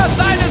befüllt das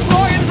seine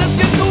Sorgen. Es ist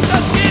genug,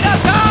 dass jeder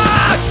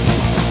Tag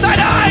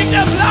seine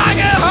eigene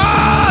Plage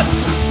hat.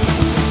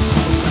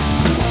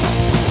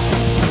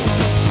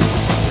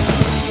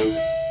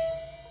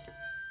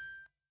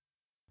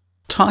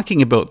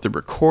 Talking about the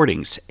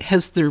recordings,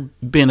 has there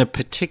been a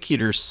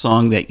particular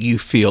song that you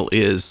feel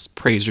is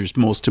Prazer's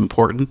most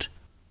important?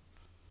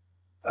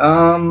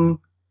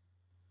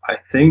 I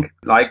think,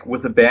 like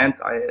with the bands,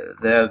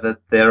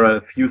 there are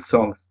a few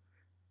songs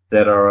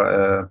that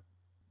are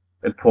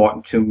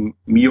important to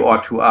me or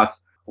to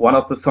us. One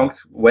of the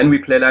songs when we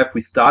play live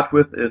we start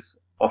with is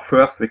our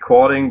first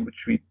recording,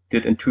 which we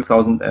did in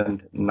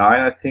 2009,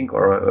 I think,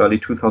 or early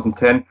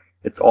 2010.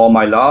 It's All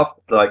My Love.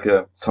 It's like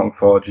a song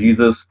for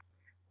Jesus.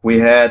 We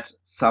had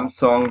some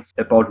songs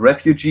about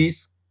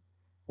refugees.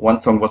 One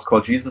song was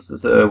called Jesus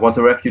was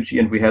a refugee,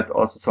 and we had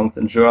also songs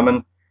in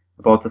German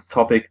about this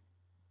topic.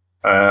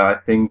 I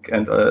think,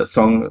 and a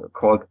song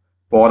called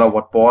Border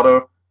What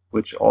Border,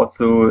 which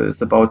also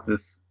is about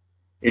this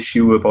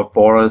issue about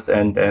borders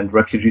and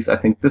refugees. I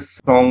think these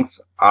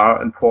songs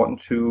are important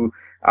to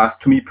us.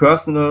 To me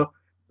personal,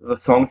 the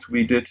songs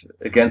we did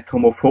against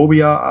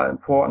homophobia are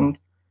important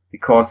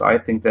because I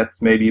think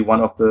that's maybe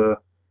one of the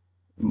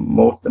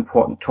most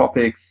important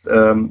topics,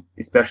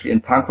 especially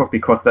in punk rock,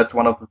 because that's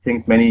one of the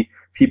things many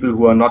people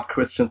who are not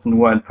Christians and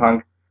who are in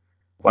punk,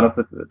 one of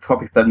the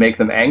topics that make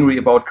them angry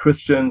about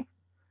Christians,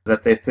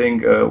 that they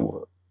think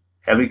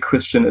every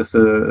Christian is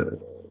a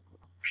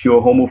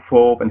pure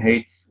homophobe and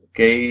hates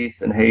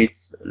gays and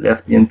hates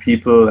lesbian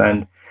people,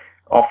 and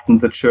often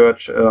the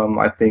church,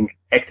 I think,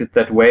 acted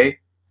that way.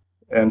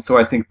 And so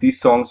I think these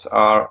songs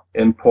are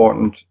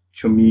important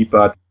to me,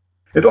 but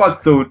it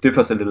also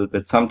differs a little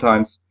bit.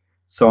 Sometimes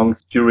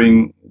songs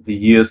during the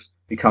years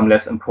become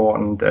less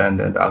important and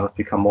others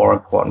become more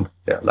important.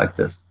 Yeah, like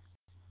this.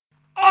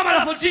 All my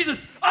love for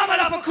Jesus, all my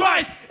love for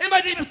Christ, in my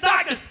deepest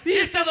darkness, He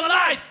is still the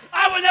light.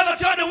 I will never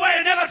turn away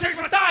and never change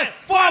my style,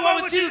 for I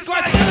walk with Jesus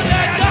Christ until the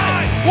day I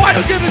die. Why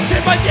don't give a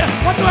shit, my dear,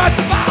 what the earth's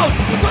about?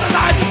 For the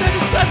lies and then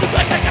it's to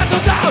break, I got no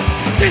doubt.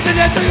 These are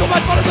the answer you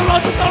might follow the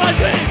road to all I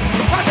dream.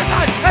 Pass the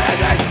night, and I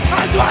drink,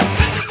 I sweat.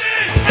 This is me,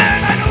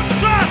 and I know to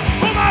trust,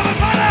 whom I will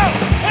follow.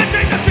 And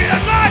Jesus,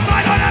 Jesus Christ,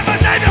 my Lord and my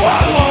Savior. Whoa,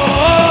 whoa,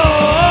 whoa,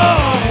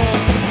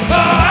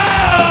 whoa,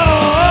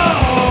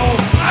 whoa.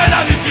 I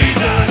love you,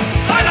 Jesus.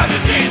 I love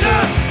you,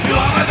 Jesus. You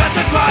are my best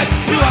and Christ.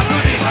 You are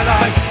truly my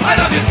life. I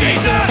love you,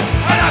 Jesus.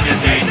 I love you,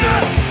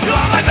 Jesus. You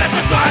are my best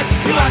and Christ.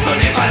 You are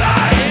truly my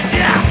life.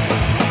 Yeah.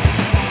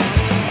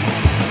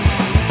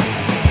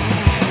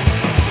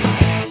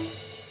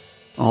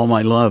 All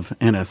My Love,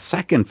 and a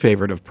second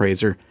favorite of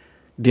Prazer,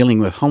 dealing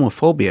with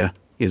homophobia,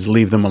 is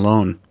Leave Them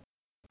Alone.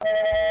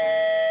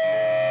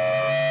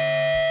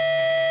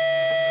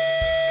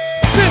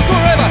 Sin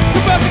forever,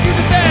 you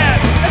persecuted dead,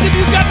 as if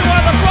you got no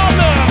other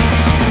problems.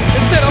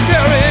 Instead of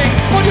caring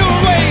for your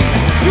ways,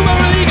 you were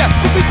illegal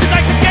to preach it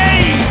like the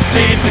gays.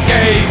 Leave the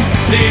gays,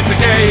 leave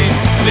the gays,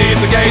 leave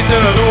the gays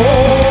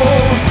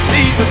alone.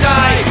 Leave the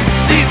dykes,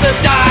 leave the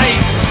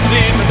dykes,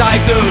 leave the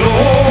dykes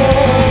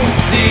alone.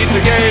 Leave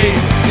the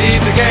gays, leave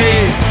the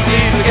gays,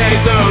 leave the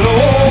gays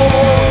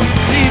alone.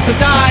 Leave the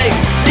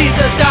dykes, leave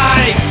the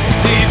dykes,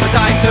 leave the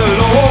dykes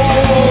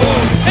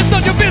alone. It's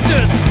not your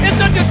business, it's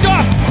not your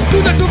job. Do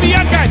that to be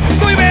unkind,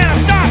 so you better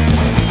stop.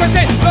 Cause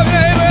they love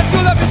your neighbor as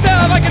you love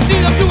yourself. I can see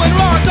them doing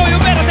wrong, so you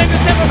better save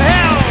yourself from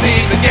hell.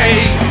 Leave the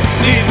gays,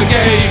 leave the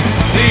gays,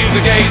 leave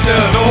the gays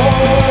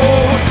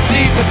alone.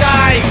 Leave the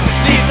dykes,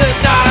 leave the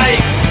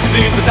dykes,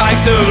 leave the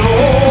dykes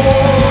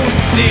alone.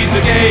 Leave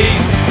the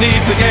gays,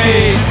 leave the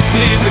gays,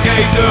 leave the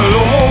gays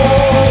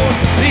alone.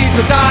 Leave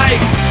the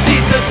dykes,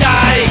 leave the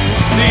dykes,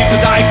 leave the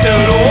dykes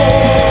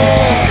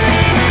alone.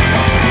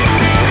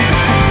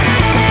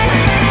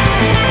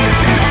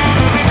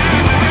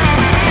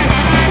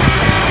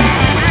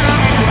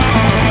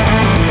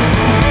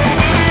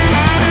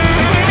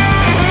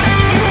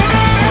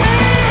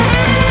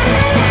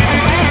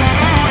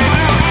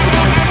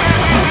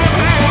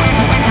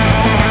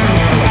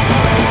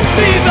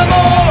 Leave them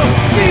all,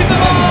 leave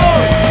them all,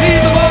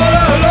 leave them all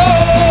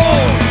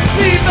alone.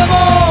 Leave them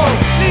all,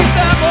 leave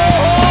them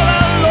all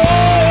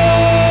alone.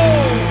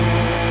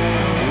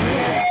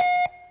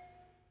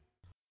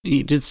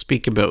 You did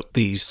speak about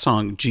the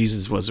song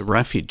Jesus Was a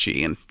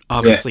Refugee, and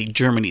obviously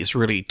Germany's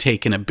really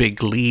taken a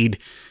big lead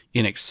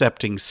in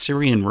accepting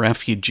Syrian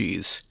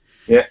refugees.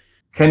 Yeah,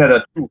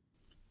 Canada too.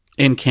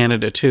 In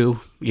Canada too,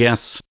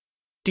 yes.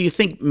 Do you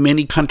think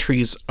many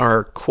countries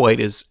are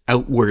quite as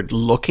outward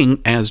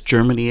looking as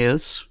Germany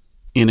is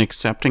in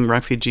accepting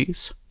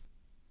refugees?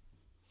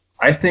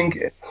 I think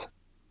it's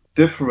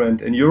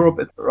different. In Europe,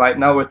 right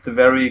now it's a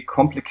very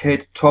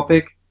complicated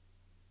topic.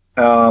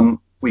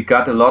 We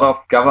got a lot of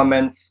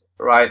governments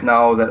right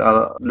now that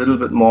are a little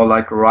bit more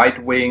like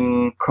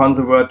right-wing,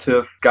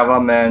 conservative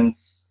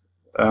governments.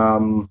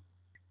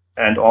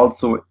 And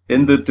also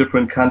in the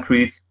different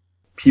countries,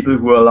 people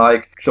who are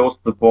like close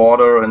to the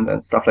border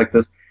and stuff like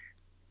this.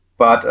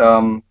 But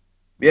on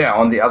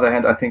the other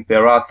hand, I think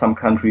there are some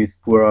countries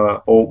who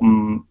are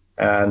open,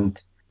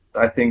 and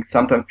I think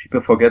sometimes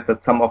people forget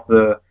that some of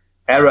the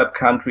Arab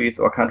countries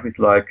or countries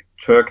like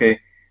Turkey,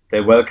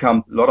 they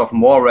welcomed a lot of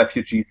more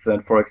refugees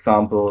than, for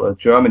example,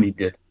 Germany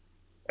did.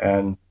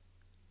 And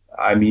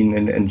I mean,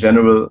 in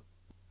general,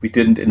 we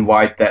didn't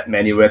invite that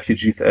many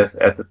refugees as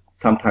it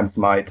sometimes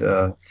might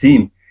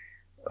seem.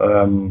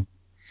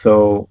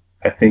 So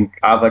I think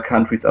other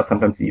countries are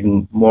sometimes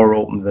even more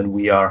open than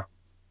we are.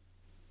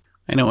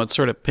 I know it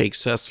sort of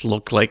makes us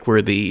look like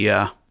we're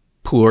the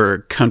poor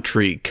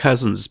country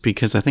cousins,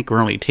 because I think we're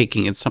only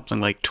taking in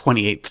something like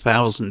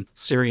 28,000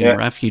 Syrian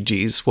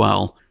refugees,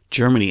 while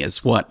Germany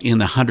is, in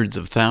the hundreds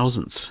of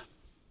thousands.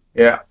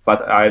 Yeah,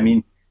 but I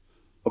mean,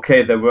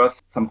 okay, there were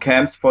some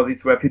camps for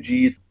these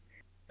refugees.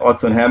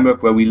 Also in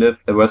Hamburg, where we live,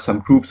 there were some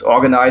groups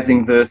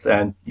organizing this,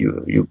 and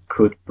you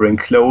could bring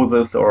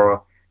clothes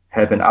or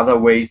help in other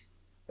ways.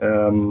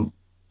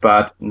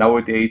 But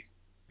nowadays,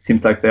 it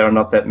seems like there are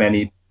not that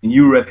many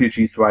new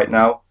refugees right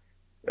now.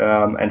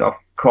 And of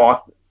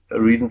course, a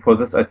reason for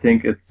this, I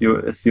think, it's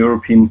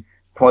European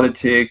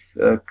politics,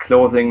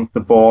 closing the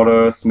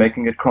borders,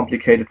 making it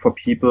complicated for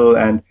people.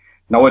 And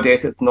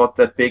nowadays, it's not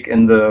that big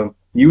in the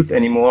news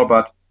anymore.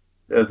 But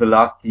the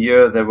last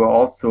year, there were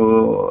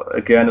also,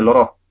 again, a lot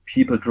of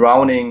people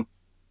drowning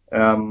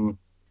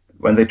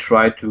when they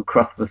tried to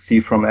cross the sea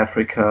from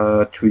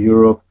Africa to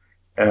Europe.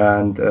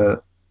 And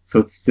so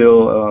it's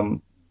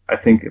still, I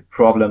think, a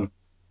problem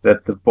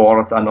that the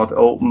borders are not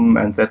open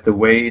and that the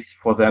ways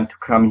for them to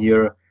come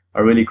here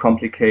are really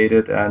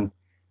complicated. And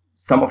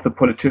some of the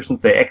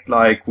politicians, they act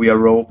like we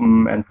are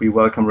open and we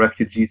welcome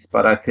refugees,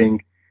 but I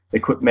think they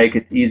could make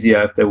it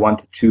easier if they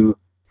wanted to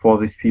for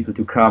these people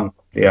to come.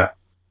 Yeah.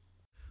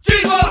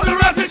 Jesus was a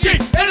refugee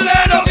in the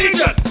land of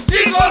Egypt.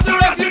 Jesus was a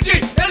refugee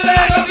in the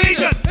land of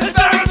Egypt. His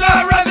parents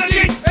were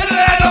refugees in the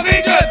land of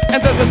Egypt.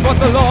 And this is what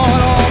the Lord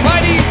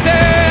Almighty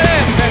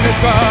said. And His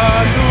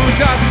word to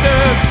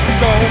justice,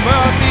 show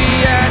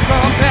mercy and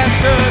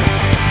compassion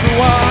to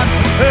one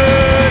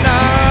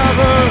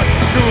another.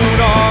 Do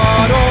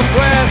not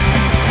oppress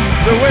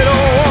the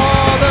widow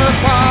or the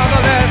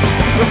fatherless,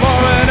 the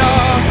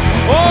foreigner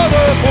or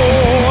the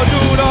poor.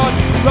 Do not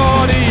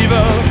plot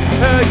evil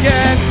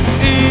against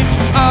each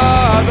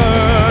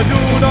other.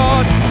 Do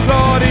not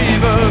plot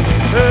evil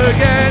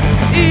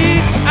against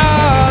each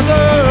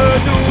other.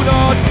 Do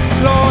not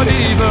plot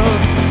evil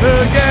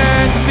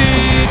against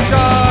each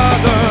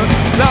other.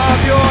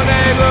 Love your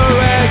neighbor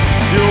as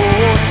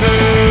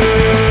yourself.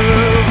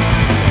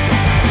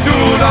 Do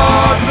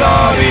not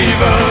plot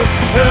evil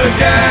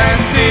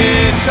against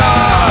each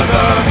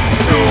other.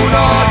 Do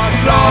not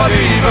plot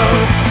evil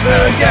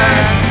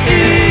against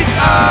each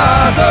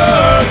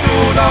other. Do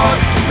not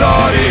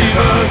plot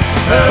evil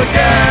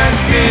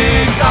against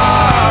each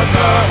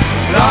other.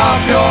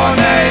 Love your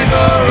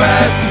neighbor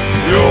as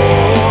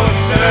yourself.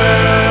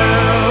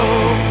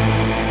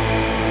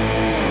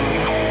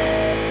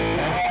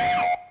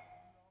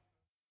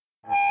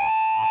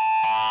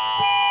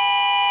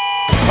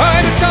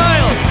 I'm a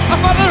child of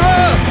Mother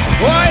Earth.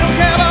 I don't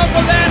care about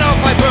the land of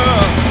my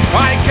birth.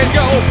 I can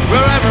go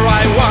wherever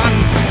I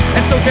want,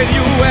 and so can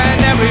you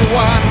and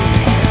everyone.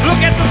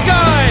 Look at the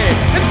sky,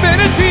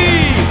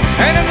 infinity,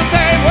 and in the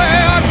same way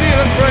I'm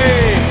feeling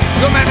free.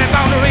 No man and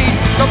boundaries,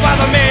 don't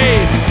bother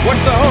me. What's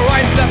the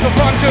horizon, that's the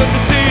frontier to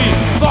see.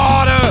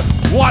 Border,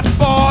 what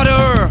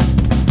border?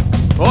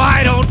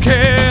 I don't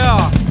care.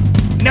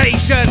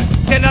 Nation,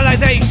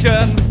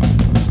 scandalization.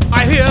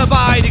 I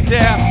hereby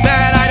declare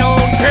that I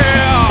don't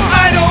care.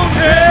 I don't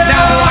care. No,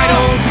 I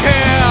don't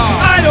care.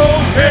 I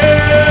don't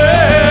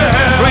care.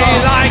 Free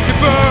like a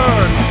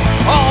bird,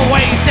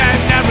 always and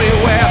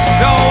everywhere.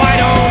 No, I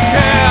don't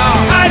care.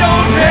 I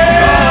don't care.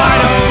 No, I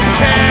don't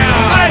care.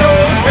 I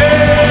don't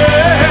care.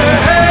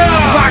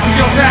 Fuck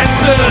your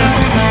fences,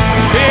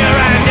 here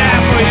and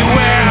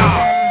everywhere.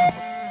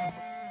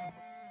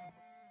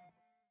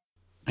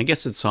 I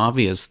guess it's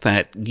obvious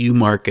that you,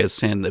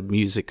 Marcus, and the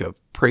music of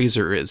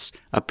Praiser is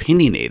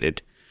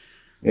opinionated.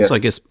 Yeah. So I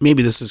guess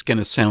maybe this is going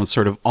to sound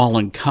sort of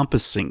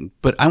all-encompassing,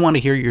 but I want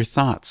to hear your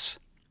thoughts.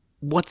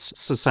 What's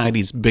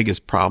society's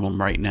biggest problem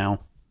right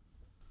now?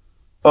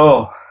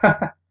 Oh,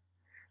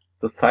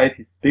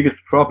 society's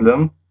biggest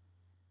problem?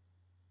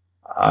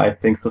 I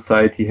think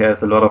society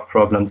has a lot of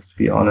problems, to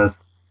be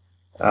honest.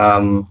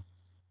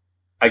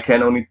 I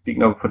can only speak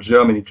now for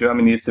Germany.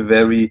 Germany is a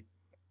very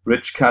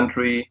rich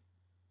country.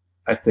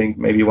 I think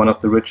maybe one of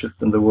the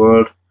richest in the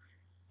world.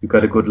 You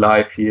got a good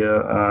life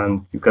here,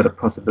 and you got a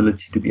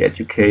possibility to be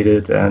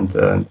educated and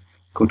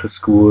go to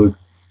school.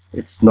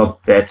 It's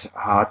not that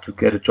hard to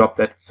get a job.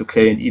 That's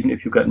okay. And even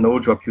if you got no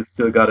job, you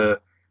still got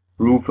a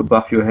roof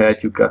above your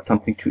head. You got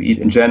something to eat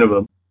in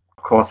general.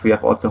 Of course, we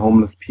have also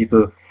homeless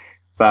people,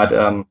 but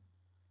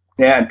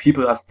and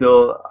people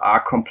are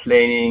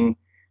complaining,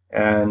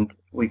 and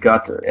we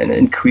got an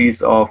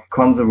increase of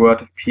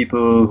conservative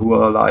people who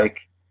are like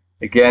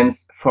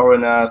against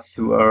foreigners,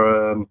 who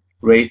are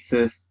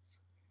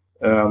racists.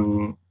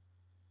 And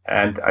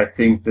And I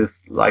think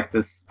this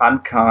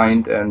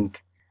unkind and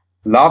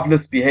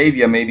loveless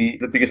behavior may be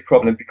the biggest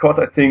problem, because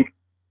I think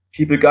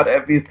people got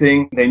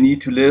everything they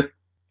need to live,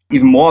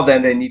 even more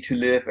than they need to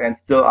live, and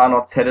still are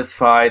not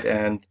satisfied,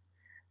 and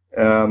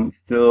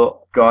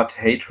still got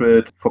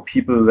hatred for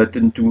people that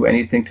didn't do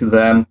anything to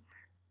them.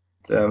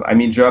 I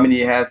mean,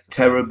 Germany has a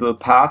terrible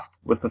past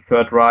with the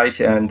Third Reich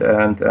and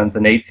the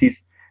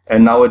Nazis,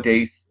 and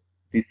nowadays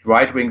these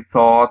right-wing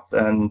thoughts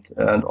and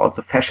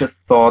also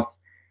fascist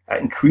thoughts are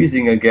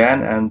increasing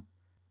again. And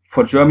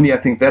for Germany, I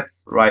think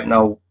that's right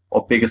now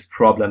our biggest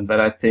problem, that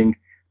I think,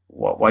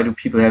 why do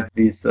people have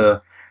these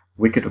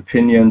wicked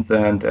opinions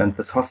and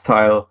this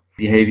hostile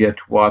behavior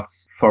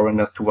towards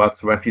foreigners,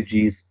 towards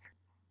refugees?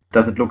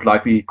 Does it look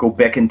like we go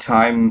back in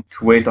time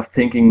to ways of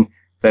thinking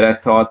that I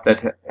thought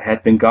that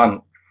had been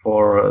gone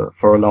for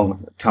a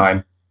long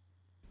time?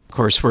 Of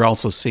course, we're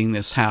also seeing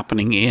this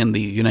happening in the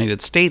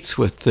United States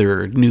with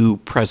their new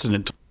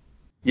president.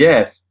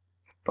 Yes,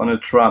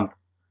 Donald Trump.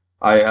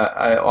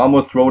 I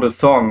almost wrote a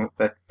song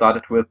that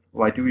started with,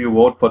 "Why do you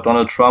vote for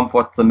Donald Trump?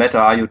 What's the matter?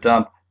 Are you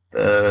dumb?"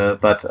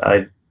 But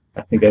I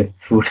think I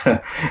threw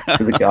it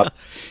to the garbage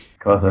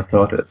because I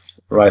thought it's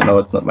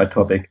not my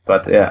topic.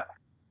 But yeah,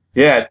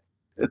 it's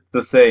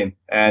the same.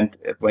 And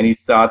when he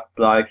starts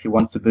like he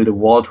wants to build a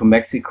wall to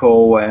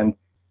Mexico, and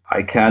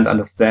I can't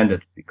understand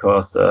it,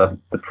 because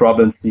the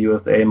problems the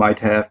USA might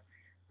have,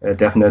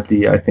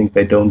 definitely I think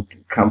they don't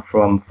come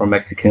from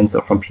Mexicans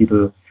or from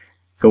people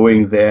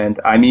going there. And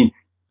I mean,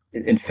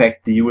 in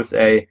fact, the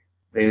USA,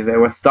 they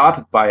were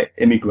started by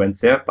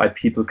immigrants, by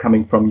people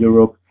coming from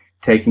Europe,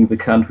 taking the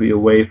country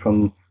away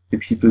from the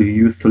people who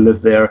used to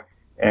live there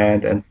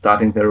and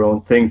starting their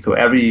own thing. So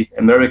every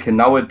American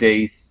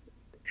nowadays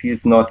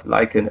feels not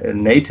like a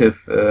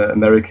native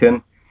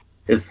American,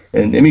 is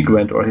an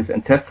immigrant, or his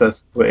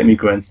ancestors were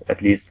immigrants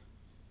at least.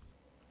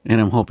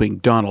 And I'm hoping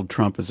Donald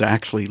Trump is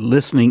actually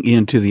listening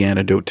into the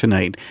antidote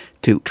tonight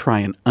to try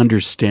and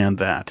understand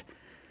that.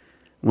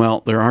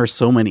 Well, there are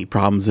so many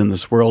problems in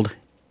this world.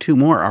 2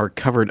 more are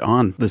covered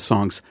on the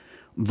songs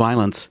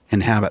Violence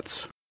and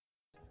Habits.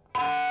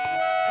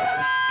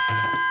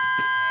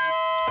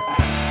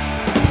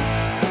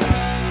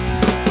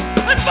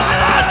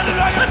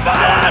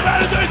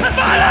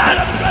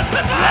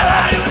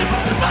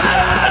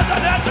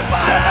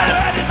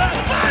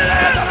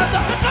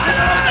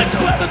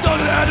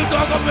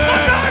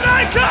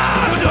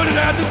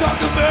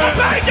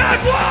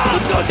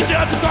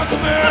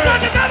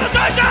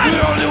 The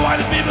only white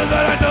people that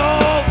I know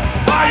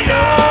are you.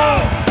 It's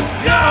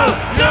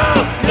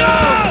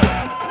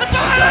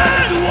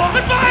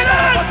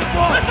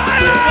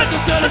violent! It's violent! It's violent! It's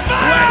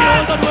violent!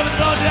 When you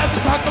hold on, you have to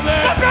talk to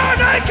me. The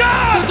burning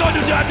car! Don't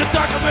you have to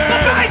talk to me. The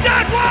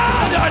painted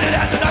wall! Don't you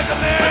have to talk to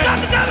me. Stop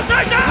the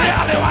demonstration! The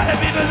only white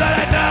people that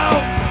I know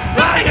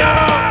are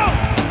you.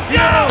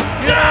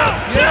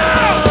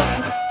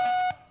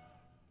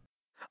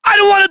 I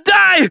don't want to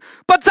die,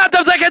 but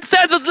sometimes I can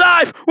sense this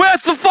life.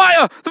 Where's the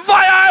fire? The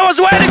fire I was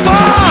waiting for!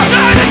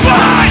 Shining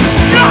bright!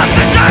 Not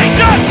the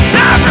danger!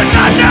 Every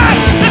Sunday!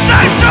 The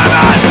same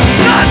sermon!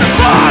 Not the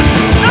cross!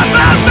 The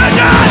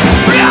vision!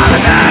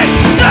 Reality!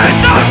 Seems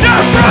so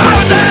different! I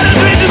was had a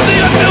dream to see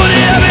your beauty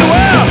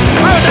everywhere!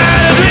 I was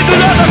had a dream to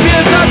know the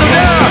peace of the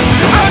air!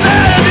 I was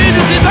had a dream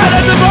to see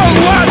silence the wrong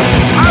one!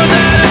 I was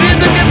had a dream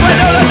to get my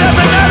know that there's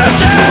another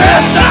chance!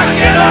 We're stuck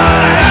in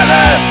all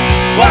heaven!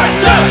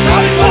 What's up? Tell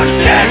me what you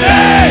did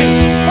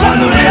me! On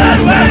the real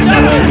way,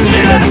 never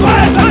see this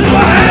way, but the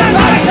way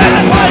like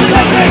that, why you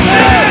don't make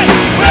me?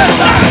 We're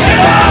stuck in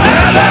all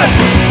heaven!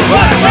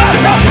 What's up?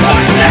 Tell me what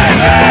you did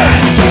me!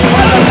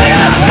 On the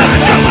real way,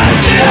 never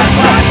see this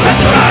way, but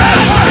the way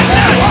like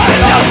that, why you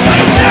don't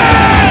make me?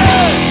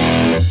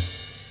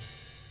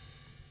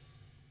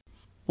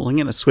 Well, I'm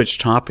going to switch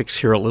topics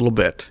here a little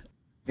bit.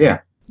 Yeah.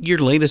 Your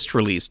latest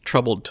release,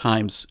 Troubled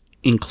Times,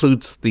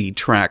 includes the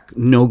track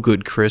No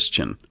Good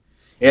Christian.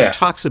 Yeah. It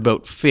talks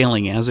about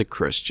failing as a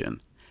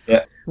Christian.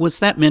 Yeah. Was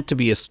that meant to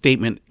be a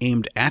statement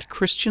aimed at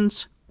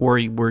Christians, or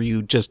were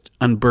you just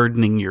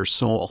unburdening your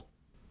soul?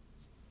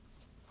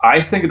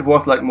 I think it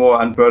was like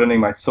more unburdening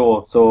my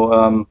soul.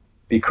 So,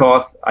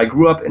 because I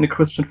grew up in a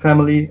Christian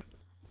family,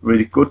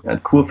 really good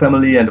and cool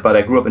family, but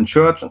I grew up in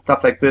church and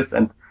stuff like this,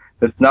 and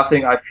that's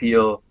nothing I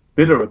feel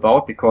bitter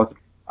about, because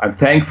I'm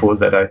thankful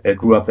that I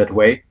grew up that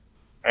way.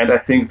 And I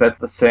think that's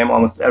the same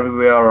almost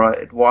everywhere.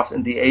 It was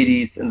in the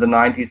 80s, in the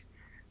 90s.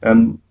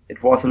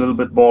 It was a little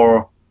bit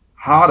more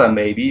harder,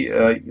 maybe.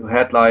 You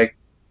had like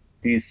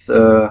these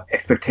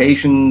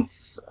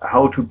expectations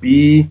how to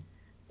be,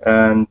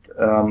 and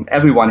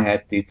everyone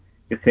had these.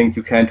 You think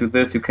you can't do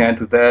this, you can't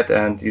do that,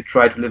 and you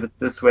try to live it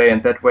this way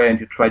and that way, and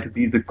you try to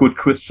be the good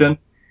Christian.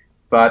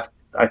 But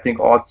I think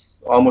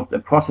it's almost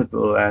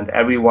impossible, and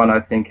everyone, I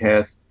think,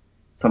 has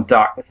some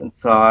darkness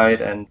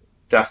inside and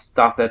does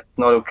stuff that's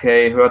not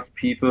okay, hurts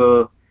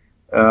people,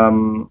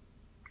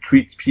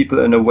 treats people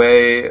in a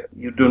way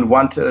you don't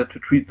want to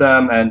treat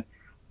them, and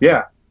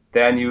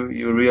then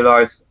you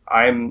realize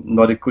I'm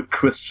not a good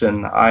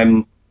Christian.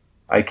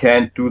 I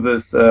can't do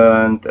this,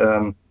 and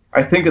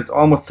I think it's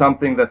almost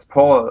something that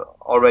Paul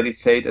already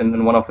said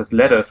in one of his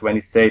letters when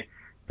he said,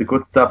 the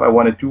good stuff I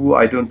want to do,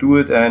 I don't do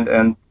it,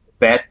 and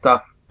bad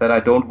stuff that I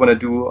don't want to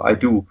do, I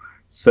do.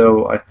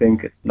 So I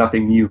think it's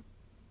nothing new.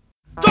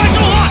 Try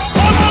so hard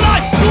all my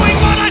life, doing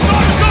what I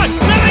thought was right,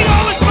 living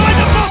always by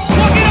the book,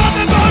 walking on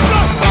the road.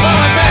 But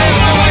I say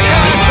no I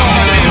can't, so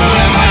much evil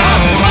in my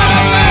heart. But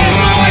I say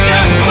no I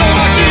can't, so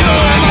much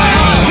evil in my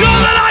heart.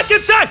 All that I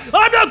can say,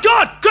 I'm no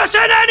God,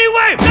 Christian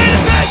anyway. Say the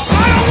thing,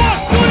 I don't want,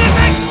 do the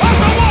thing, I'm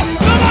so what.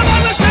 No one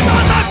understands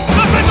my life,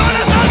 but my God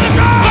is on the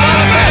ground. But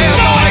I say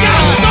no I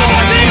can't, so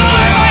much evil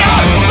in my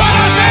heart. But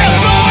I say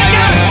no I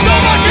can't, so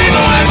much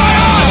evil in my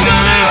heart.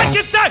 All that I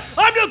can say,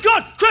 I'm no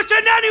God,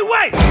 Christian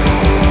anyway.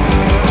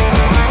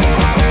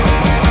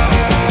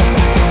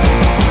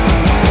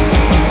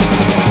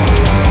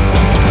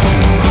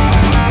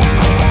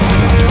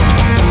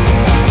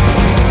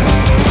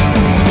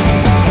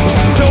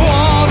 So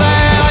all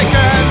that I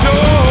can do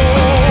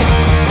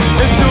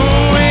is to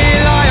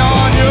rely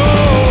on you.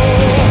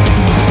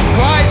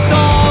 Christ,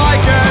 all I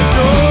can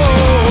do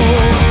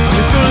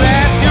is to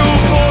let you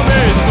pull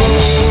me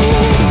through.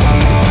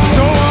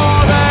 So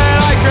all that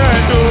I can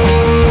do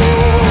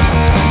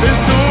is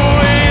to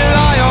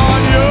rely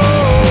on you.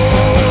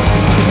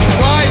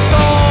 Christ,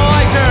 all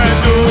I can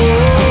do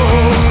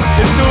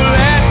is to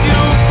let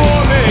you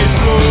pull me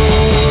through.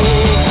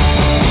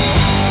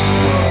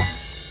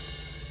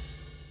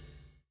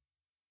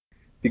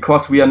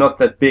 Because we are not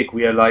that big,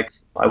 we are like,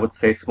 I would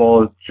say,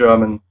 small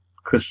German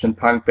Christian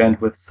punk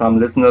band with some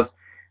listeners.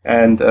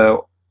 And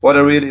what I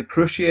really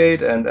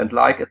appreciate and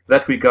like is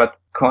that we got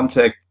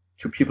contact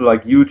to people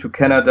like you, to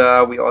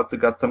Canada. We also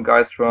got some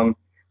guys from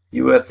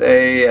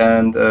USA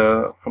and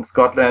from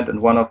Scotland,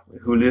 and one of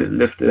who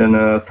lived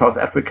in South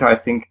Africa. I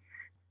think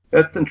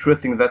that's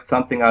interesting. That's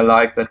something I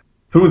like, that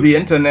through the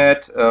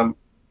internet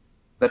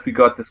that we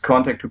got this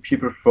contact to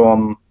people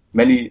from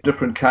many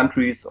different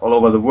countries all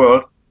over the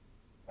world.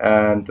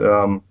 And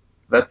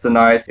that's a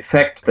nice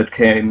effect that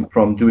came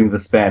from doing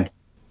this band.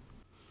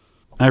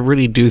 I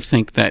really do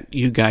think that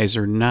you guys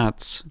are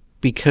nuts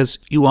because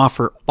you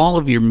offer all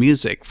of your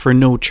music for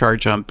no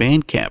charge on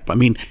Bandcamp. I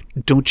mean,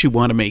 don't you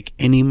want to make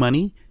any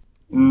money?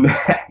 No,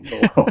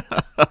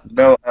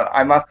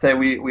 I must say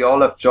we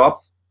all have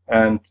jobs,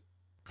 and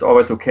it's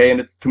always okay.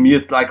 And to me,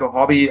 it's like a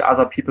hobby.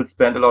 Other people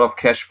spend a lot of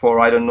cash for,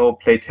 I don't know,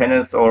 play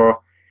tennis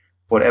or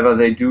whatever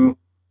they do.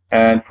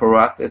 And for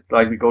us, it's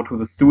like we go to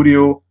the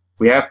studio.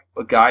 We have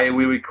a guy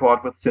we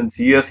record with since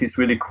years. He's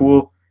really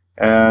cool,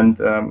 and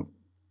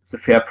it's a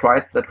fair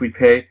price that we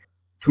pay.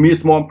 To me,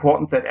 it's more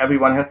important that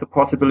everyone has the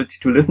possibility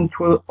to listen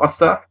to our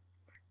stuff.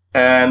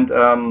 And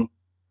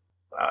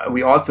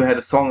we also had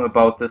a song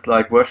about this,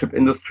 like, worship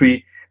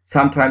industry.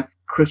 Sometimes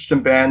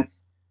Christian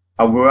bands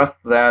are worse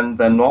than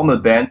normal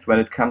bands when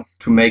it comes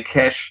to make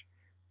cash,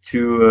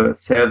 to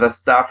sell their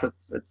stuff.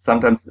 It's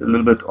sometimes a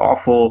little bit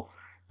awful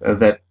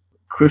that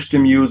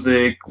Christian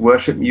music,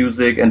 worship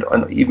music, and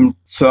even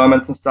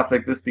sermons and stuff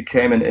like this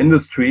became an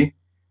industry.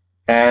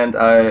 And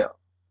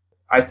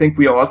I think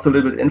we are also a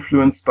little bit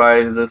influenced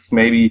by this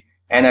maybe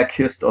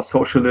anarchist or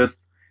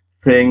socialist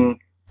thing,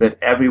 that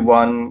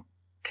everyone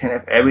can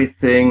have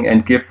everything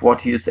and give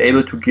what he is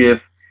able to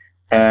give.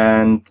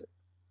 And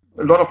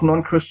a lot of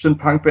non-Christian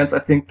punk bands, I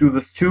think, do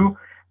this too.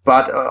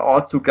 But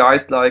also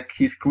guys like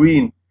Keith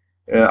Green.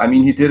 I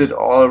mean, he did it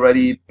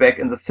already back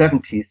in the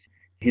 70s.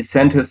 He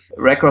sent his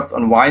records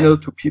on vinyl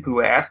to people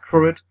who asked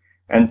for it,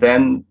 and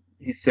then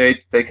he said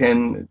they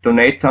can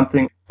donate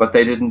something, but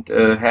they didn't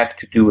have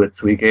to do it.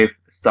 So he gave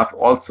stuff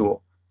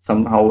also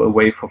somehow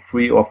away for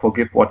free, or for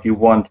give what you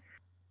want.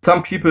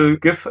 Some people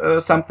give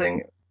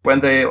something when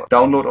they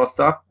download our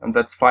stuff, and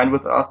that's fine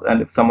with us. And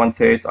if someone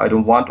says, I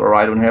don't want or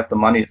I don't have the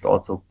money, it's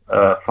also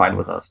fine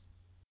with us.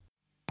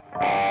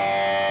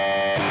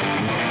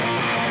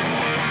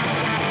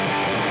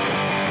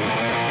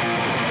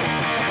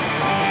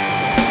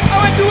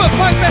 To a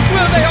punk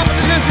festival, they offer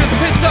delicious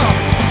pizza.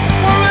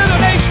 For a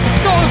donation,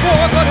 so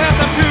for God has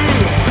them too.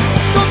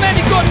 So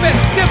many good men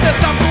give their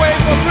stuff away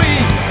for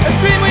free. A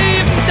screen we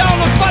even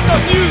download, but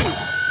not you.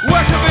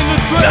 Worship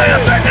industry. Do you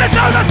think they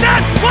don't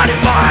understand what is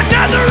more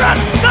than the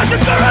rest? Such a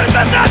current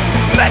business,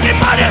 making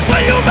money is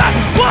for you best.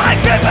 Why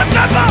keep it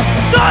simple?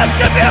 So it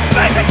can be a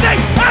basic thing.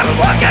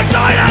 Everyone can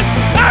join it,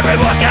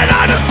 everyone can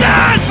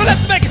understand. But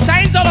let's make a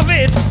science out of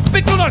it.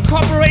 Big donut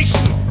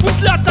corporation with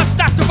lots of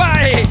stuff to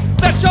buy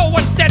that show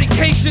one's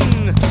dedication.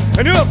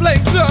 And you're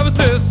playing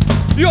services,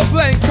 you're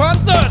playing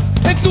concerts,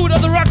 include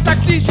all the rockstar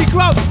cliché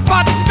crowd,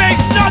 but it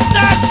makes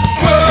nonsense.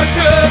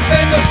 Worship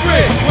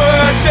industry,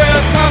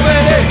 worship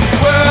company,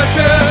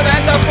 worship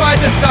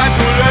enterprise, it's time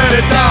to let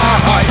it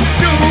die.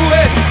 Do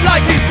it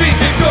like he's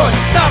speaking good,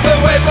 stop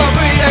away from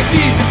free and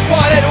keep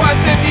what it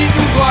wants indeed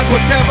to God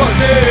would never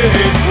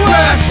need.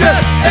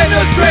 Worship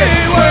industry,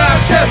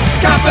 worship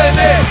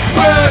company,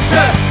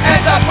 worship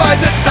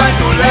enterprise, it's time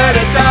to let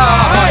it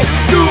die.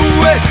 Do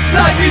it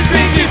like he's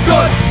speaking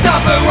good,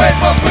 stop away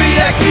from free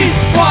and keep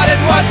what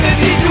it wants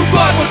indeed to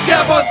God would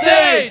never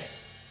need.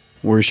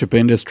 Worship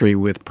industry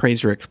with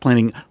Praiser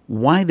explaining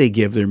why they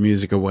give their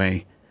music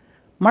away.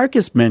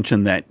 Marcus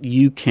mentioned that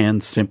you can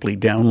simply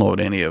download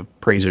any of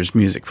Prazer's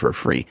music for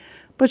free,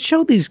 but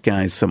show these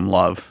guys some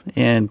love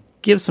and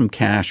give some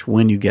cash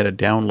when you get a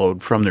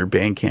download from their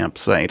Bandcamp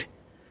site.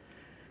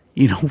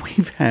 You know,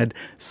 we've had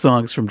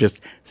songs from just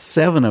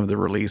 7 of the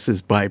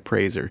releases by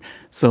Prazer,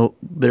 so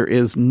there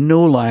is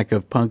no lack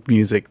of punk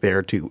music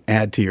there to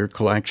add to your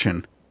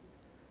collection.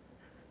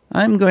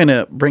 I'm going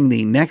to bring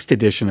the next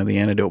edition of The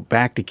Antidote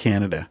back to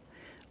Canada.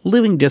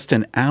 Living just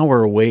an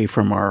hour away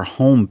from our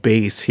home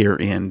base here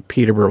in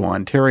Peterborough,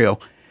 Ontario,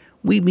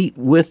 we meet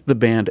with the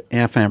band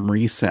FM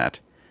Reset.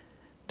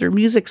 Their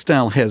music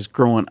style has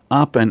grown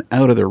up and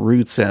out of their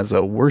roots as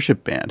a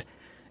worship band,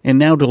 and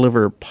now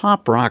deliver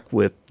pop rock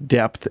with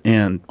depth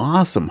and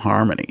awesome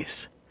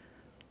harmonies.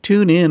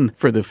 Tune in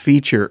for the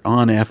feature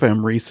on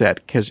FM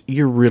Reset, because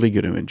you're really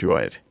going to enjoy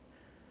it.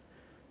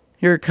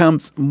 Here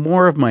comes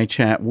more of my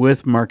chat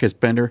with Marcus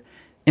Bender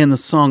and the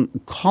song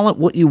Call It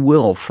What You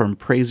Will from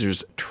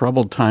Prazer's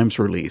Troubled Times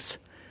release.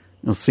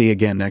 We'll see you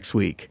again next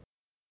week.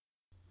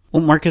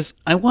 Well, Marcus,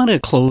 I want to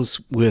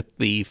close with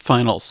the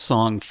final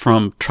song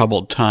from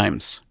Troubled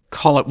Times,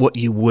 Call It What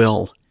You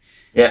Will.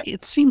 Yeah.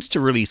 It seems to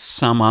really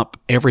sum up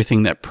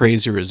everything that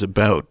Prazer is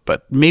about,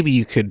 but maybe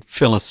you could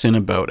fill us in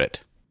about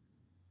it.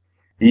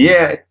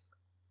 Yeah, it's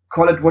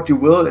call it what you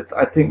will. It's,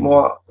 I think,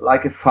 more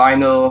like a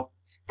final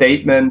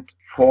statement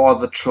for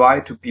the try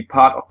to be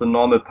part of the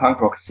normal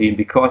punk rock scene,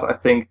 because I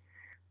think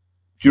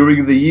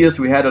during the years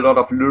we had a lot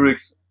of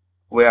lyrics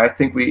where I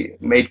think we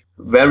made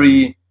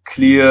very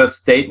clear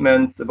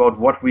statements about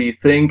what we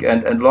think,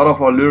 and a lot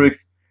of our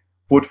lyrics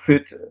would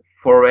fit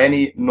for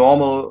any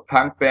normal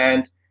punk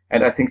band.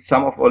 And I think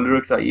some of our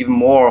lyrics are even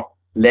more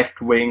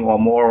left-wing or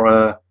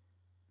more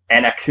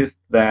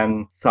anarchist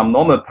than some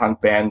normal punk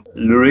band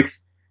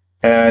lyrics.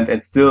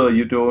 And still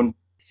you don't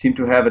seem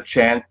to have a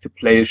chance to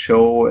play a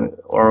show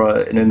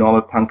or in a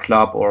normal punk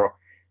club or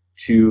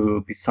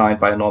to be signed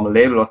by a normal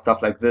label or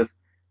stuff like this.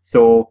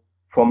 So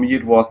for me,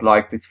 it was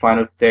like this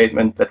final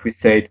statement that we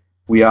said,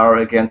 we are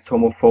against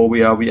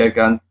homophobia, we are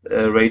against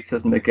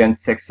racism,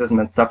 against sexism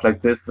and stuff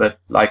like this, that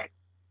like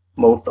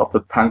most of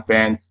the punk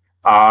bands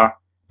are.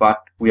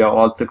 But we are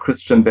also a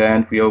Christian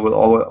band. We will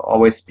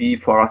always be.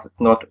 For us, it's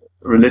not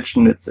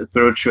religion, it's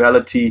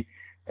spirituality.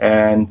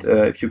 And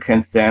if you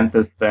can stand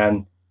this,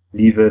 then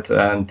leave it,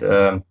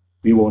 and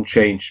we won't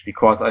change.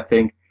 Because I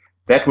think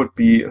that would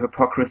be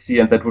hypocrisy,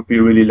 and that would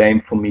be really lame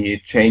for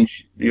me.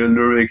 Change your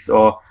lyrics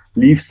or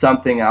leave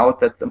something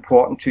out that's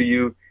important to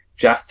you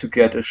just to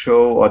get a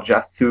show or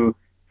just to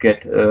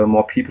get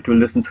more people to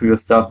listen to your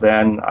stuff,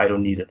 then I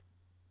don't need it.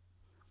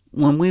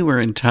 When we were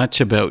in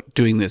touch about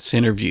doing this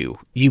interview,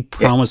 you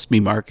promised me,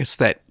 Marcus,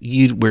 that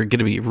you were going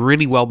to be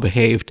really well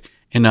behaved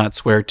and not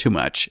swear too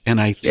much. And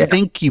I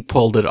think you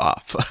pulled it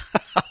off.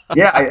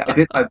 Yeah, I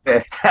did my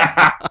best.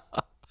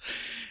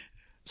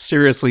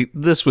 Seriously,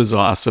 this was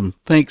awesome.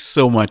 Thanks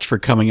so much for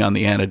coming on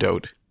The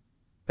Antidote.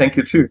 Thank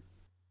you too.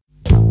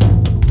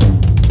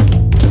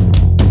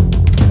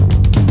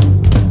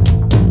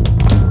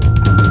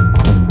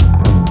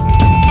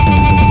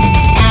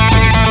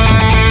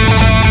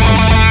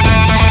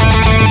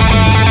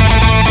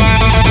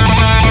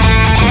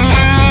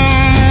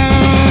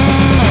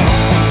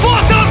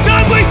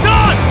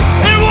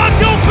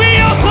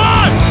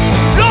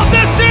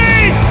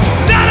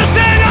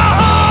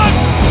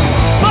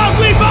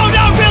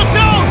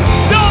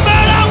 No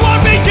matter what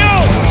we do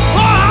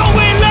or how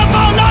we live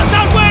our lives,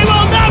 and we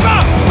will never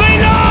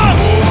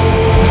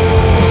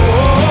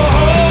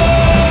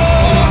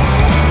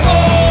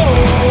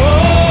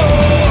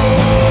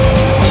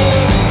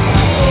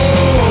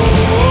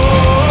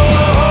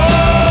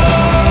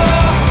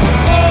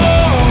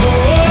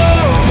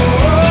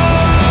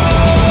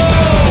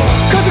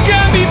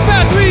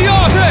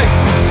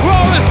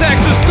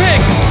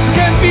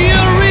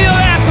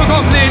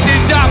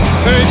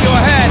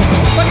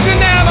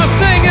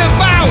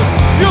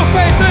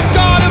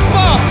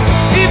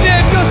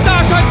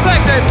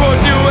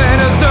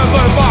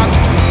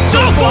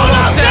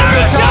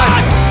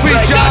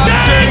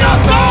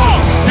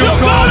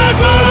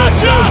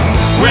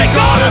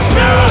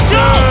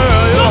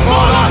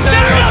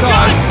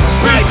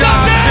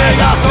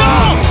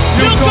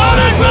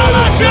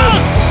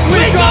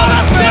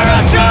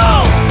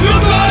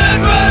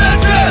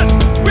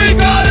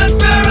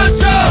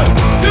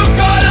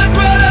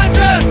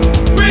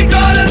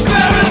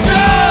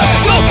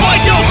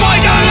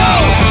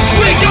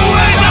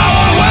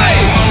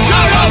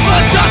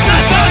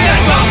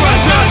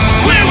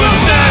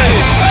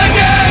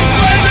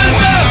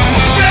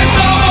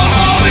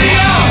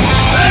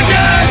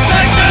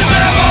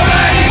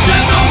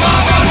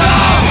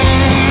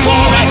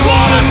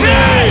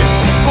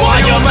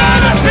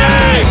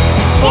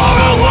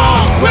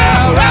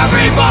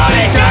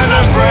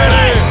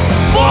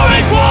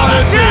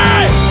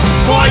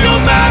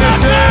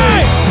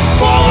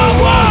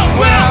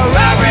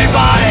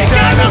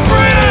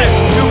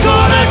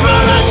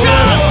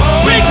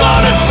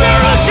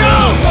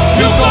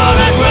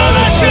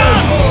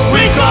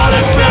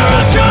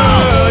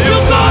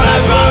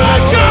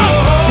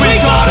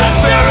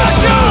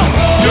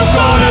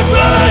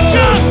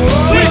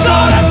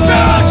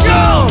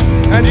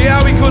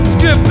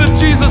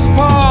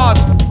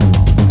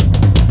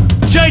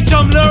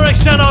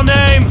accent our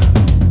name.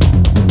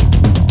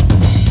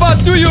 But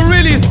do you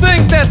really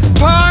think that's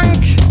punk?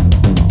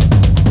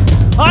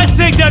 I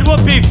think that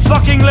would be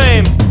fucking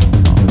lame.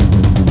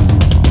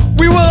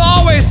 We will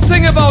always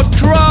sing about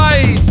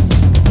Christ,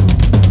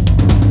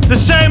 the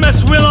same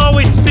as we'll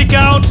always speak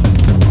out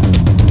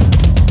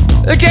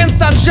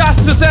against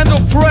injustice and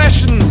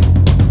oppression.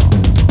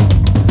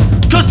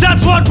 'Cause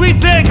that's what we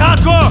think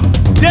hardcore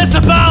is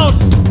about.